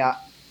Jimmy. And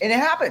it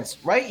happens,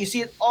 right? You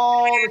see it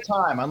all the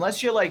time.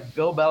 Unless you're like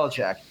Bill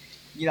Belichick,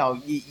 you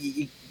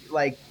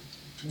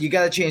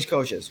got to change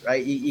coaches,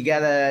 right? You got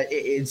to –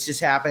 it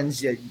just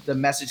happens. The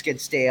message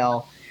gets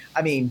stale.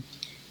 I mean,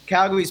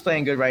 Calgary's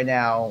playing good right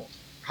now.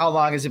 How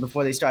long is it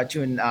before they start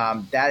tuning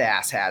that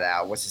asshat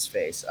out? What's his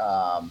face?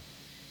 Oh,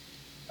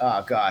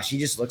 gosh. He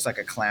just looks like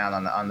a clown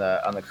on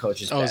the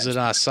coach's bench. Is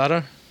it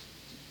Sutter?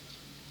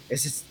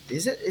 Is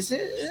it?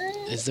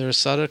 Is there a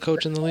Sutter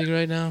coach in the league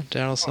right now?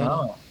 Daryl Sutter?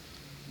 Oh.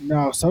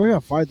 No, Sutter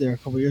got fired there a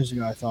couple years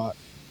ago, I thought.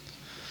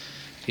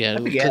 Yeah,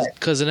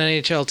 because an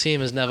NHL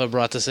team has never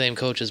brought the same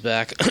coaches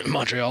back.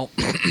 Montreal.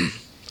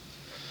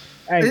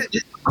 Hey,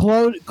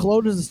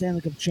 Claude is the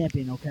Stanley Cup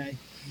champion, okay?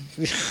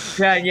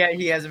 Yeah,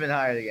 he hasn't been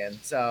hired again.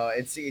 So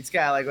it's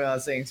kind of like one of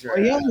those things where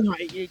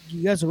you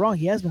guys are wrong.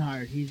 He has been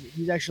hired.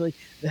 He's actually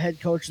the head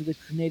coach of the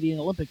Canadian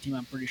Olympic team,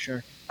 I'm pretty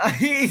sure.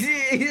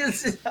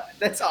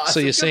 That's awesome.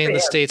 So you're saying the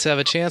States have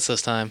a chance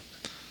this time?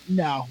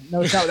 No,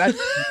 that's guys,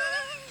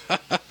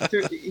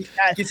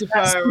 our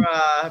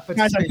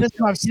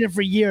system, I've seen it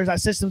for years. Our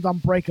system's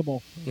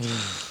unbreakable.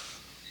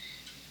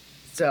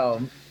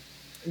 So,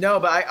 no,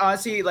 but I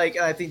honestly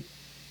I think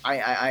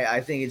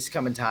it's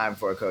coming time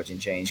for a coaching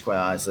change, quite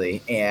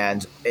honestly.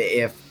 And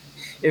if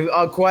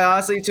quite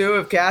honestly too,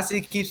 if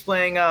Cassidy keeps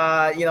playing,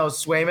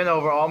 Swayman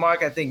over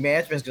Ullmark, I think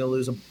management's going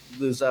to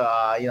lose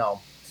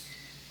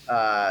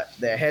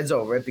their heads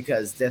over it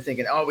because they're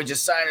thinking, oh, we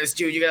just signed this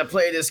dude. You got to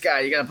play this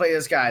guy. And then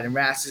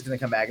Rask is going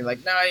to come back and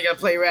like, no, you got to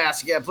play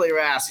Rask.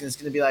 And it's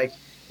going to be like,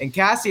 and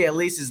Cassidy at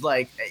least is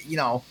like,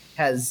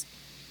 has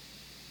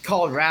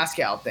called Rask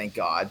out, thank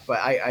God. But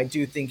I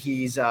do think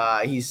he's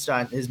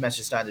starting, his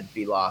message starting to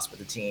be lost with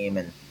the team.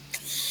 And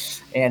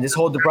this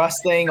whole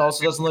DeBrusk thing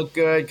also doesn't look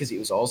good because he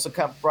was also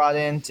brought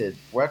in to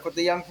work with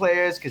the young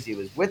players because he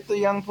was with the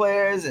young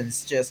players. And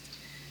it's just,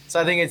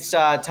 so I think it's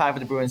time for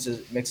the Bruins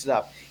to mix it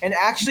up and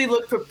actually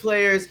look for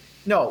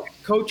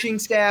coaching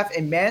staff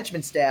and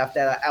management staff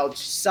that are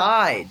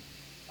outside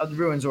of the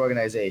Bruins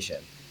organization.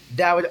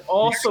 That would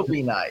also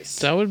be nice.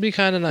 That would be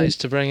kind of nice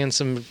to bring in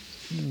some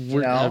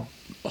a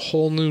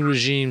whole new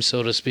regime,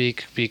 so to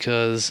speak,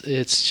 because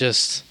it's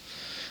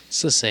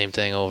the same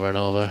thing over and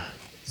over.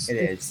 It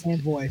is.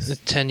 And voice.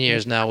 10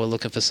 years now, we're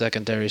looking for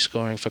secondary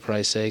scoring, for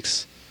Christ's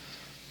sakes.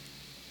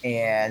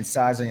 And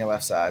size on your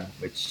left side,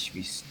 which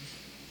we.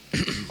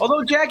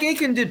 Although Jack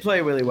Aiken did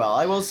play really well,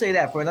 I will say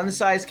that for an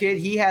undersized kid,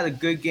 he had a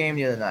good game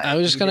the other night. I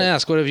was just going to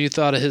ask, what have you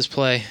thought of his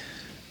play?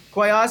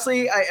 Quite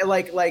honestly, I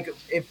like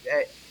if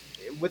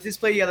with his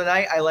play the other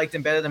night, I liked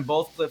him better than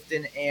both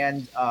Clifton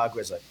and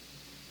Grizzly.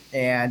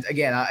 And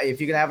again,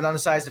 if you're gonna have an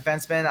undersized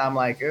defenseman, I'm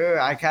like,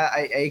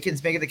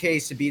 Aiken's making the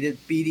case to be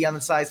the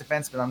undersized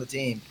defenseman on the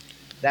team.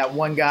 That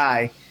one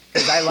guy,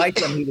 because I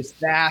liked him. He was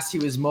fast. He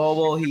was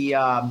mobile. He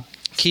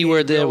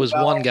keyword there was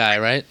well. One guy,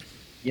 right?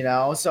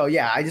 So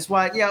yeah, I just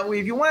want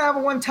if you want to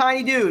have one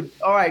tiny dude,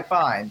 all right,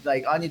 fine.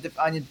 Like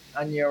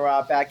on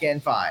your back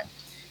end, fine.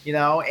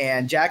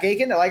 And Jack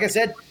Aiken, like I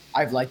said,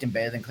 I've liked him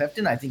better than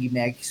Clifton. I think he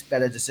makes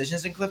better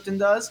decisions than Clifton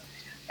does.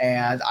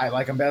 And I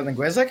like him better than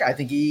Grizzlick. I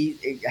think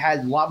he had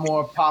a lot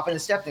more pop in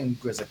his step than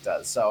Grizzlick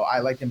does. So I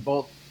like them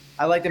both.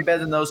 I like them better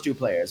than those two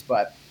players.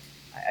 But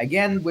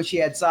again, wish he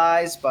had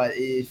size. But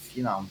if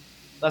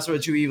lesser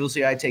of two evils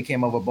here, I'd take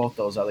him over both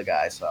those other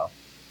guys. So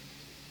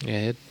yeah,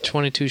 he had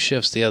 22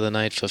 shifts the other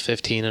night for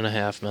 15 and a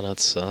half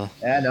minutes. So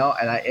yeah, no,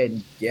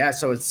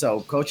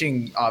 so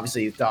coaching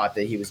obviously thought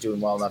that he was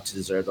doing well enough to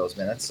deserve those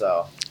minutes.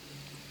 So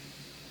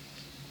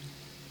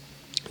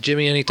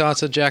Jimmy, any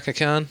thoughts on Jack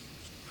Aiken?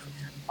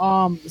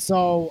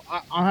 So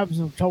I'm having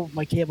some trouble with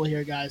my cable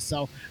here, guys.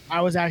 So I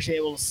was actually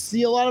able to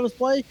see a lot of his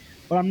play,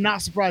 but I'm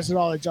not surprised at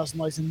all that Justin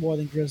likes him more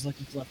than Grizzlick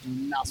and Clifton.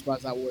 I'm not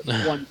surprised that would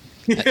one.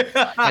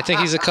 I think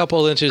he's a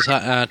couple inches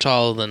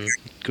taller than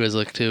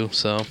Grizzlick too.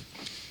 So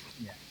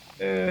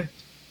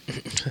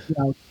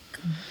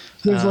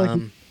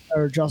Grizzlick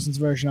or Justin's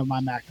version of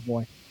my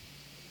McAvoy.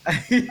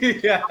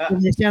 Yeah.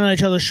 When they stand on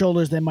each other's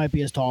shoulders, they might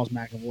be as tall as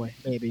McAvoy,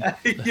 maybe.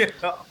 Yeah.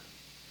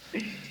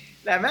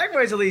 Now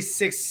McAvoy's at least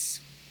 6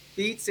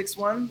 feet,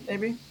 6'1",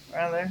 maybe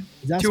around there.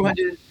 Is that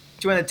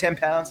 210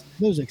 pounds.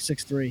 He was like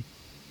 6'3".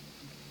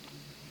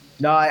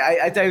 No,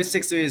 I thought he was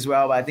 6'3" as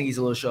well, but I think he's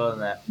a little shorter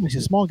than that. He's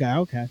a small guy.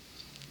 Okay.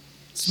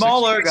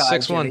 Smaller guy.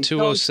 6'1",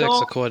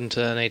 206 according to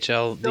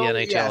NHL, the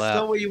NHL app.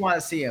 Still where you want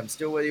to see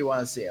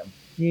him.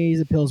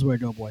 He's a Pillsbury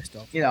Doughboy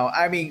still.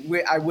 I mean,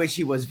 I wish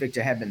he was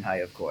Victor Hedman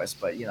height, of course,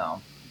 but you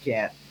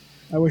can't.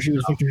 I wish he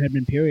was Victor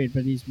Hedman, period,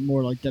 but he's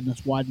more like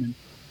Dennis Weidman.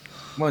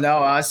 Well, no,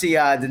 I see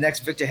the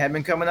next Victor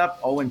Hedman coming up,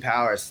 Owen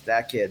Powers.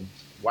 That kid,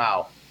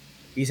 wow,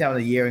 he's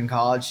having a year in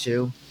college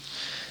too.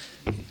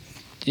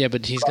 Yeah,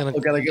 but he's gonna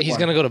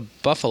go to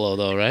Buffalo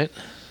though, right?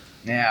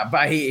 Yeah,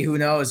 but who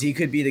knows? He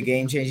could be the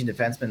game-changing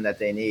defenseman that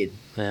they need.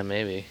 Yeah,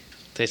 maybe.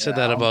 They said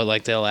that about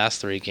like their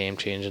last 3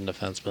 game-changing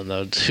defensemen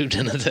though, too,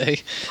 didn't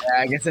they?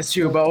 Yeah, I guess that's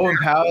true. But Owen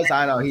Powers,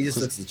 I don't know. He just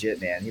looks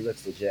legit, man. He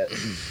looks legit.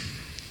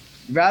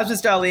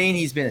 Rasmus Dahlin,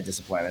 he's been a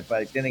disappointment,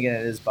 but then again,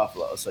 it is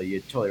Buffalo, so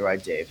you're totally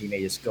right, Dave. He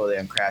may just go there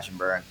and crash and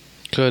burn.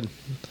 Good.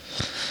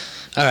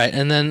 All right,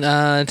 and then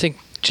I think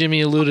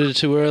Jimmy alluded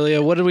to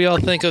earlier. What did we all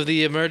think of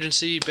the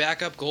emergency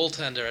backup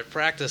goaltender at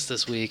practice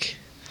this week?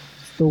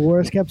 The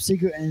worst kept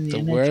secret in the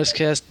NHL. The worst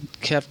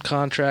kept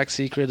contract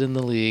secret in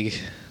the league.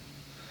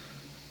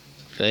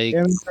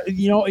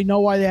 You know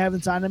why they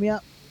haven't signed him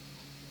yet?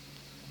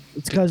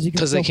 It's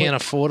because they can't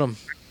afford him.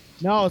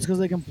 No, it's because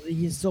he can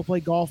still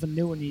play golf in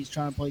Newton. He's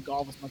trying to play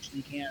golf as much as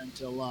he can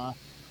until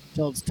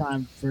it's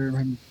time for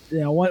him.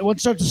 Once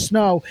it starts to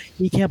snow,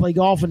 he can't play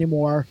golf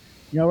anymore.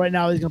 Right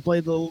now he's gonna play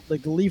the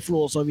leaf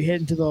rule. So if you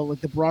hit into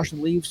the brush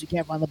and leaves, you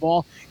can't find the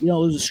ball. You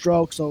don't lose a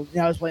stroke. So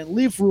now he's playing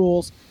leaf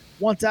rules.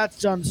 Once that's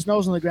done, the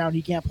snow's on the ground.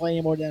 He can't play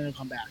anymore. Then he'll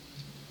come back.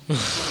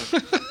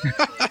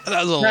 That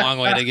was a long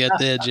way to get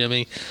there,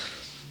 Jimmy.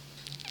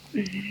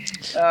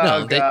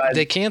 Oh, no,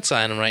 they can't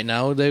sign him right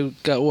now. They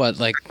got what,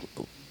 like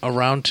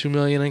around $2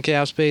 million in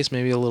cap space,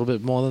 maybe a little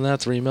bit more than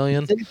that, $3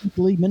 million. The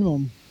league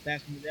minimum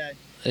back in the day.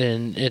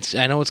 And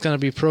I know it's going to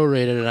be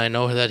prorated, and I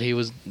know that he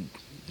was,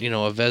 a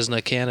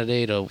Vezina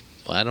candidate. Or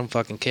I don't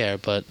fucking care,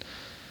 but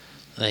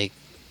like,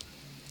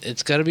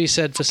 it's got to be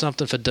said for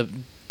something for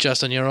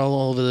Justin. You're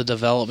all over the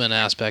development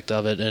aspect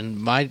of it, and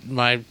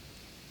my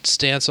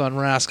stance on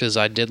Rask is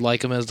I did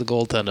like him as the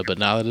goaltender, but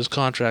now that his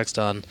contract's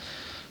done,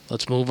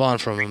 let's move on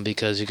from him,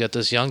 because you got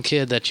this young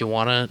kid that you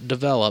want to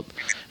develop,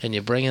 and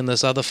you bring in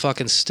this other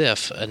fucking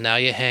stiff, and now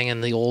you're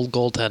hanging the old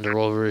goaltender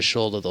over his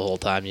shoulder the whole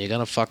time. You're going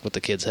to fuck with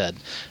the kid's head,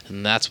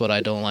 and that's what I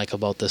don't like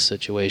about this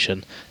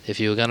situation. If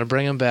you were going to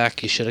bring him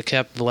back, you should have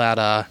kept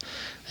Vladar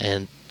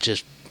and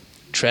just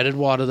treaded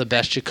water the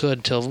best you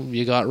could till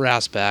you got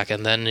Rask back,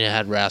 and then you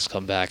had Rask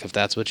come back, if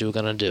that's what you were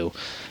going to do.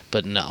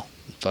 But no.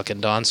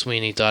 Fucking Don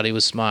Sweeney thought he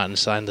was smart and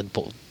signed the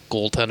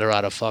goaltender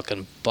out of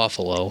fucking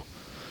Buffalo.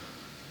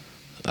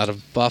 That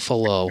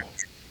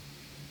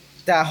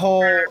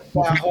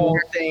whole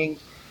thing,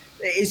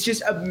 it's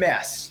just a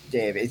mess,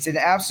 Dave. It's an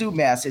absolute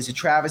mess. It's a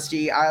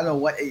travesty. I don't know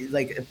what, he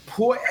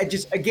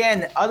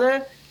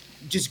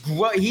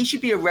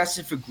should be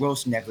arrested for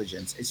gross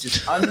negligence. It's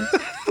just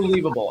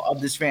unbelievable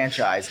of this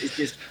franchise. It's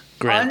just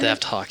Grand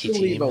Theft Hockey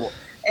team.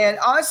 And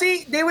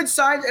honestly, they would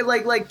sign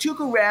like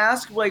Tuukka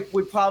Rask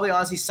would probably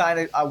honestly sign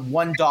a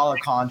 $1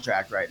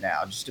 contract right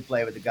now just to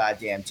play with the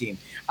goddamn team.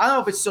 I don't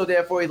know if it's so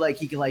therefore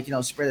he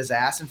can spread his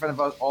ass in front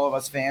of all of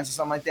us fans or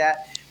something like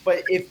that.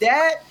 But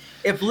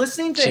if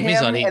listening to Jimmy's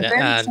him on eating. and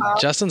then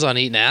Justin's on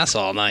eating ass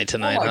all night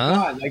tonight, oh my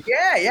huh? God,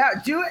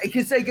 do it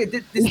because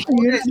this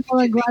You're just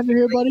glad to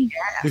hear, buddy.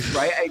 gas,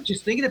 right?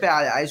 Just thinking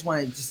about it, I just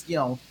want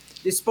to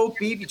this spoke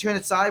beef. You turn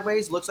it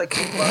sideways, looks like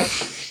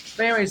 $2.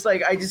 But anyways,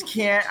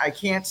 I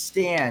can't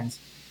stand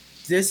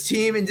this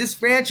team and this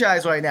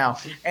franchise right now.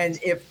 And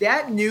if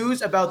that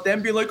news about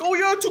them being like, oh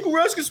yeah, Tuukka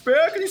Rask is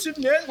back and he's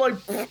in net,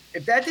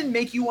 if that didn't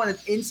make you want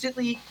to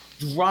instantly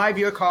drive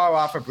your car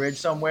off a bridge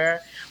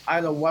somewhere, I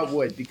don't know what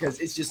would, because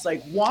it's just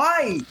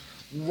why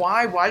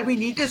do we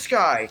need this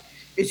guy?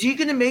 Is he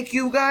going to make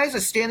you guys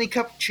a Stanley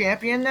Cup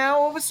champion now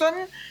all of a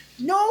sudden?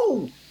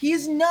 No, he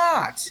is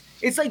not.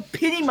 It's like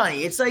pity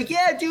money. It's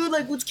yeah, dude,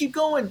 let's keep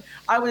going.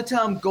 I would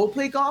tell him, go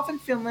play golf in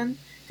Finland,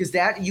 because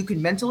that you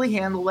can mentally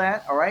handle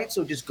that, all right?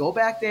 So just go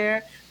back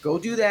there, go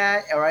do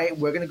that, all right?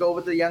 We're going to go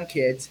with the young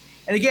kids.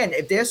 And again,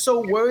 if they're so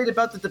worried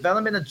about the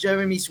development of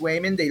Jeremy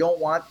Swayman, they don't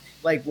want,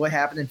 what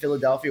happened in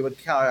Philadelphia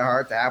with Carter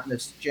Hart to happen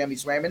to Jeremy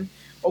Swayman,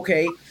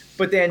 okay.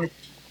 But then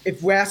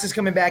if Rask is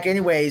coming back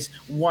anyways,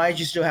 why did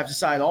you still have to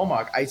sign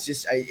Allmark?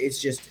 It's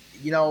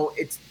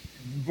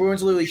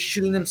Bruins literally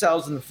shooting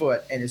themselves in the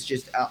foot, and it's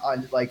just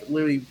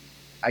literally,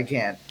 I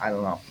can't. I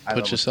don't know.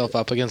 Put yourself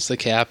up against the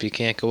cap. You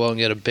can't go out and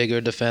get a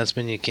bigger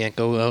defenseman. You can't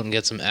go out and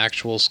get some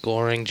actual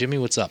scoring. Jimmy,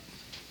 what's up?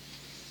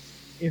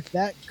 If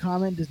that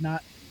comment does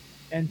not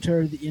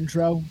enter the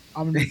intro,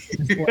 I'm gonna.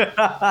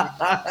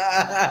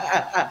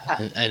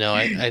 I know.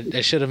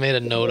 I should have made a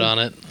note on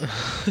it.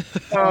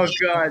 Oh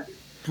God,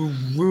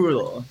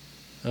 brutal.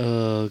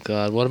 Oh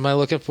God, what am I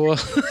looking for?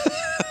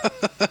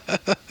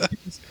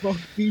 Spoke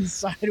beef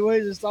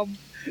sideways or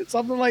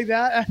something like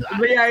that.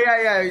 But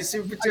yeah.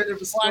 Super pretender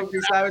for spoke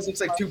beef sideways looks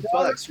like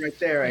 $2 right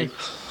there, right?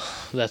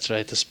 That's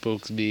right, the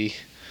spokes bee.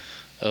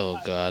 Oh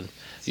God,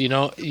 you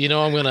know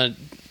I'm gonna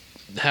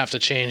have to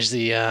change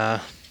the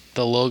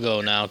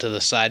logo now to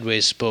the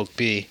sideways spoke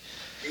bee.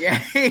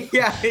 Yeah.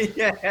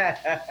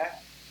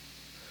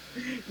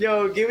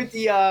 Yo, give it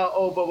the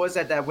but what's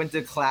that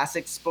Winter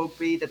Classic spoke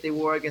bee that they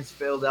wore against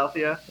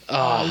Philadelphia?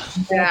 Oh,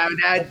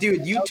 yeah,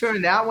 dude, you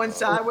turn that one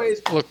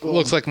sideways.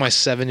 Looks like my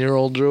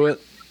 7-year-old drew it.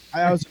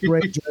 That was a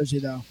great jersey,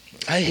 though.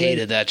 I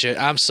hated that jersey.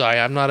 I'm sorry,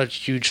 I'm not a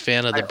huge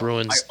fan of the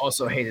Bruins. I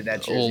also hated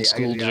that jersey. Old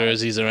school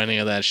jerseys or any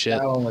of that shit.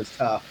 That one was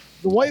tough.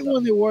 The white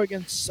one they wore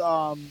against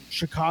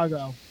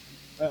Chicago,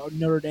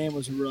 Notre Dame,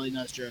 was a really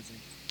nice jersey.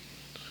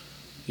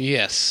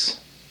 Yes.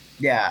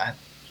 Yeah.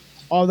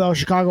 Although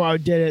Chicago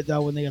outdid it,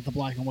 though, when they got the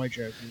black and white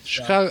jerseys.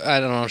 Chicago, I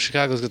don't know.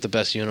 Chicago's got the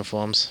best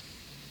uniforms.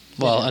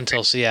 Well,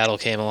 until Seattle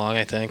came along,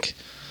 I think.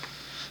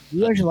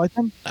 You actually like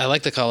them? I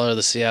like the color of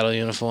the Seattle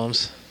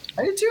uniforms.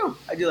 I do too.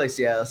 I do like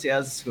Seattle.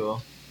 Seattle's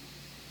cool.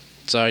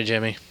 Sorry,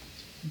 Jimmy.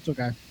 It's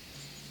okay.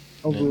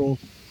 Overruled.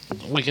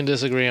 We can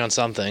disagree on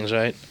some things,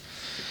 right?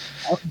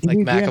 Like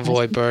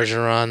McAvoy,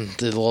 Bergeron,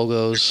 the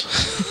logos.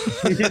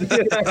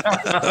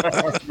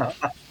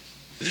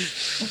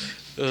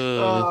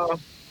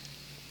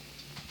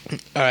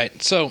 All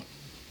right, so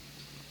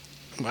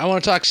I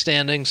want to talk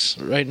standings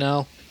right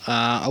now.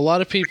 A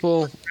lot of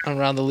people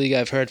around the league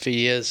I've heard for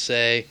years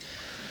say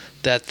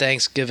that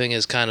Thanksgiving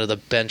is kind of the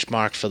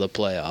benchmark for the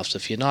playoffs.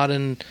 If you're not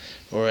in,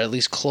 or at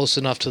least close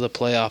enough to the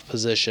playoff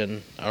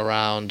position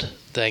around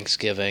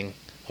Thanksgiving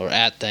or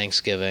at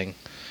Thanksgiving,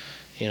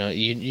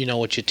 you know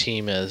what your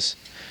team is.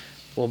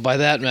 Well, by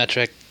that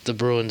metric, the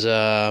Bruins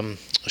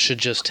should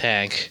just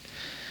tank.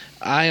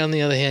 I, on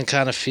the other hand,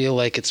 kind of feel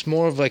like it's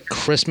more of like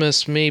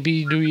Christmas,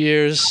 maybe New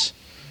Year's,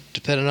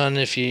 depending on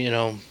if you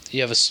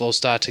have a slow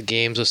start to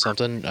games or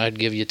something. I'd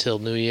give you till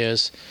New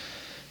Year's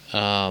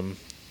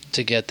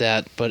to get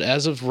that. But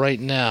as of right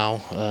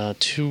now,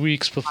 2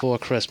 weeks before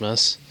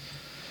Christmas,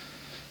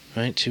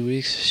 right? 2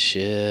 weeks.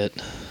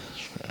 Shit.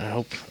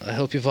 I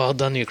hope you've all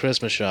done your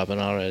Christmas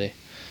shopping already.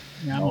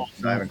 Yeah,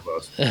 not even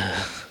close.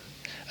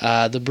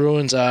 The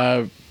Bruins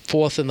are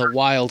fourth in the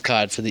wild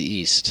card for the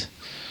East.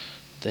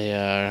 They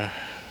are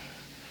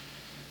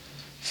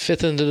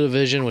fifth in the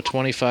division with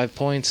 25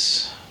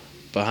 points,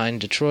 behind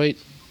Detroit,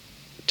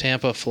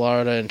 Tampa,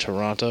 Florida, and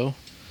Toronto.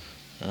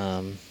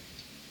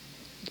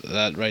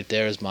 That right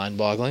there is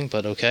mind-boggling,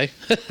 but okay.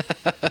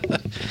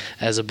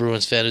 As a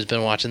Bruins fan who's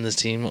been watching this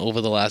team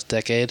over the last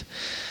decade,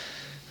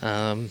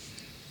 how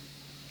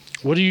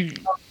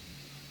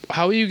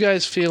are you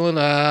guys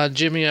feeling?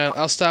 Jimmy,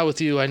 I'll start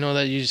with you. I know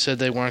that you said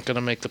they weren't going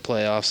to make the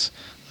playoffs,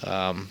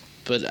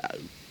 but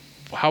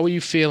how are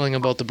you feeling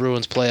about the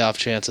Bruins' playoff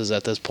chances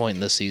at this point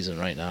in the season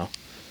right now?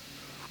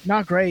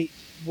 Not great.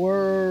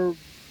 We're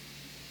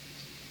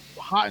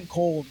hot and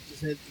cold,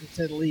 to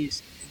say the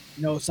least.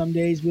 Some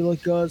days we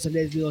look good, some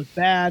days we look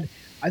bad.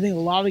 I think a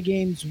lot of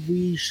games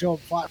we show up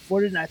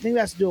flat-footed, and I think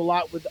that has to do a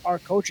lot with our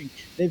coaching.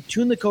 They've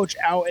tuned the coach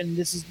out, and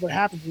this is what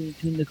happens when you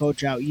tune the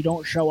coach out. You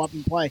don't show up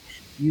and play.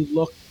 You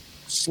look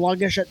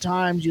sluggish at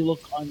times. You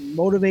look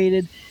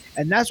unmotivated,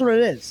 and that's what it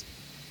is.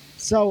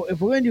 So if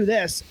we're gonna do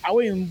this, I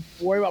wouldn't even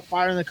worry about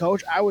firing the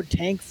coach. I would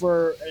tank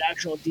for an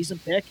actual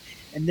decent pick,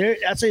 and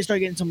that's how you start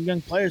getting some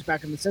young players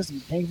back in the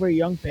system. Tank for a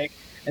young pick,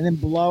 and then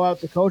blow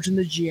out the coach and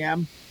the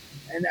GM,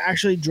 and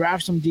actually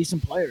draft some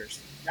decent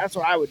players. That's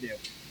what I would do.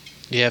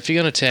 Yeah, if you're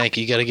gonna tank,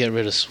 you got to get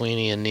rid of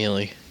Sweeney and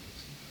Neely.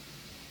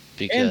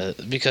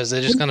 Because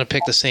they're just gonna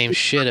pick the same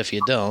shit if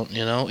you don't,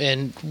 you know.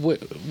 And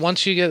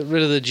once you get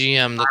rid of the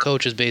GM, the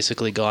coach is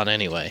basically gone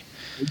anyway.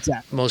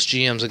 Exactly. Most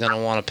GMs are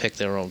gonna want to pick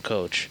their own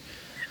coach.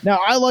 Now,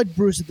 I liked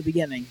Bruce at the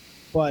beginning,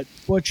 but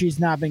Butchie's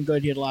not been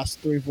good here the last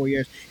 3 or 4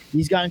 years.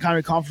 He's gotten kind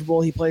of comfortable.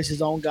 He plays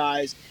his own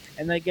guys.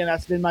 And again,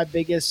 that's been my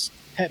biggest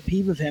pet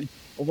peeve of him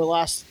over the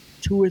last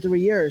 2 or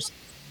 3 years.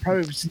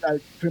 Probably since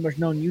I've pretty much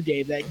known you,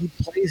 Dave, that he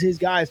plays his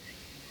guys.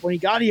 When he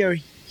got here,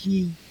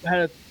 he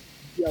had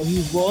he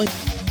was willing.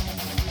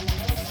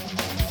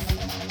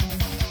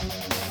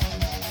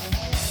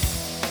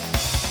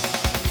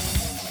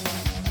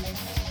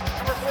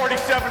 Number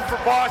 47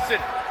 for Boston.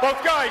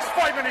 Both guys,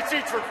 5 minutes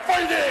each for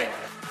fighting.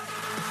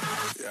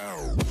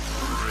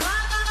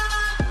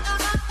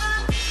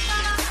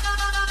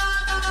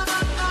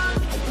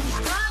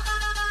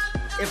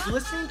 If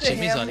listening to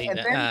Jimmy's him on eating.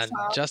 and then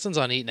Justin's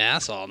on eating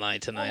ass all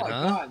night tonight, oh my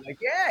huh? God, like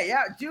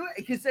yeah, do it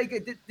because like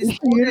this You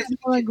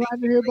want to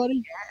grind here,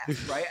 buddy?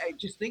 gas, right? I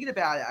just thinking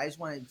about it. I just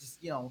want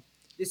to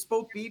this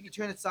spoke beef. You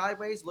turn it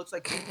sideways, looks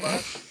like beef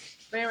butter.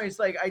 But anyways,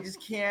 like I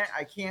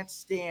can't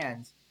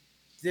stand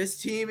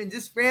this team and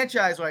this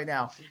franchise right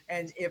now.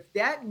 And if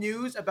that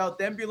news about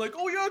them being like,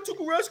 oh yeah,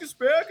 Tuukka Rask's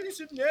back and he's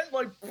in net,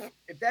 like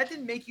if that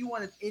didn't make you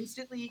want to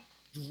instantly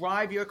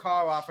drive your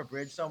car off a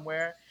bridge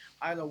somewhere,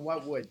 I don't know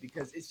what would,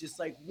 because it's just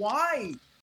like, why?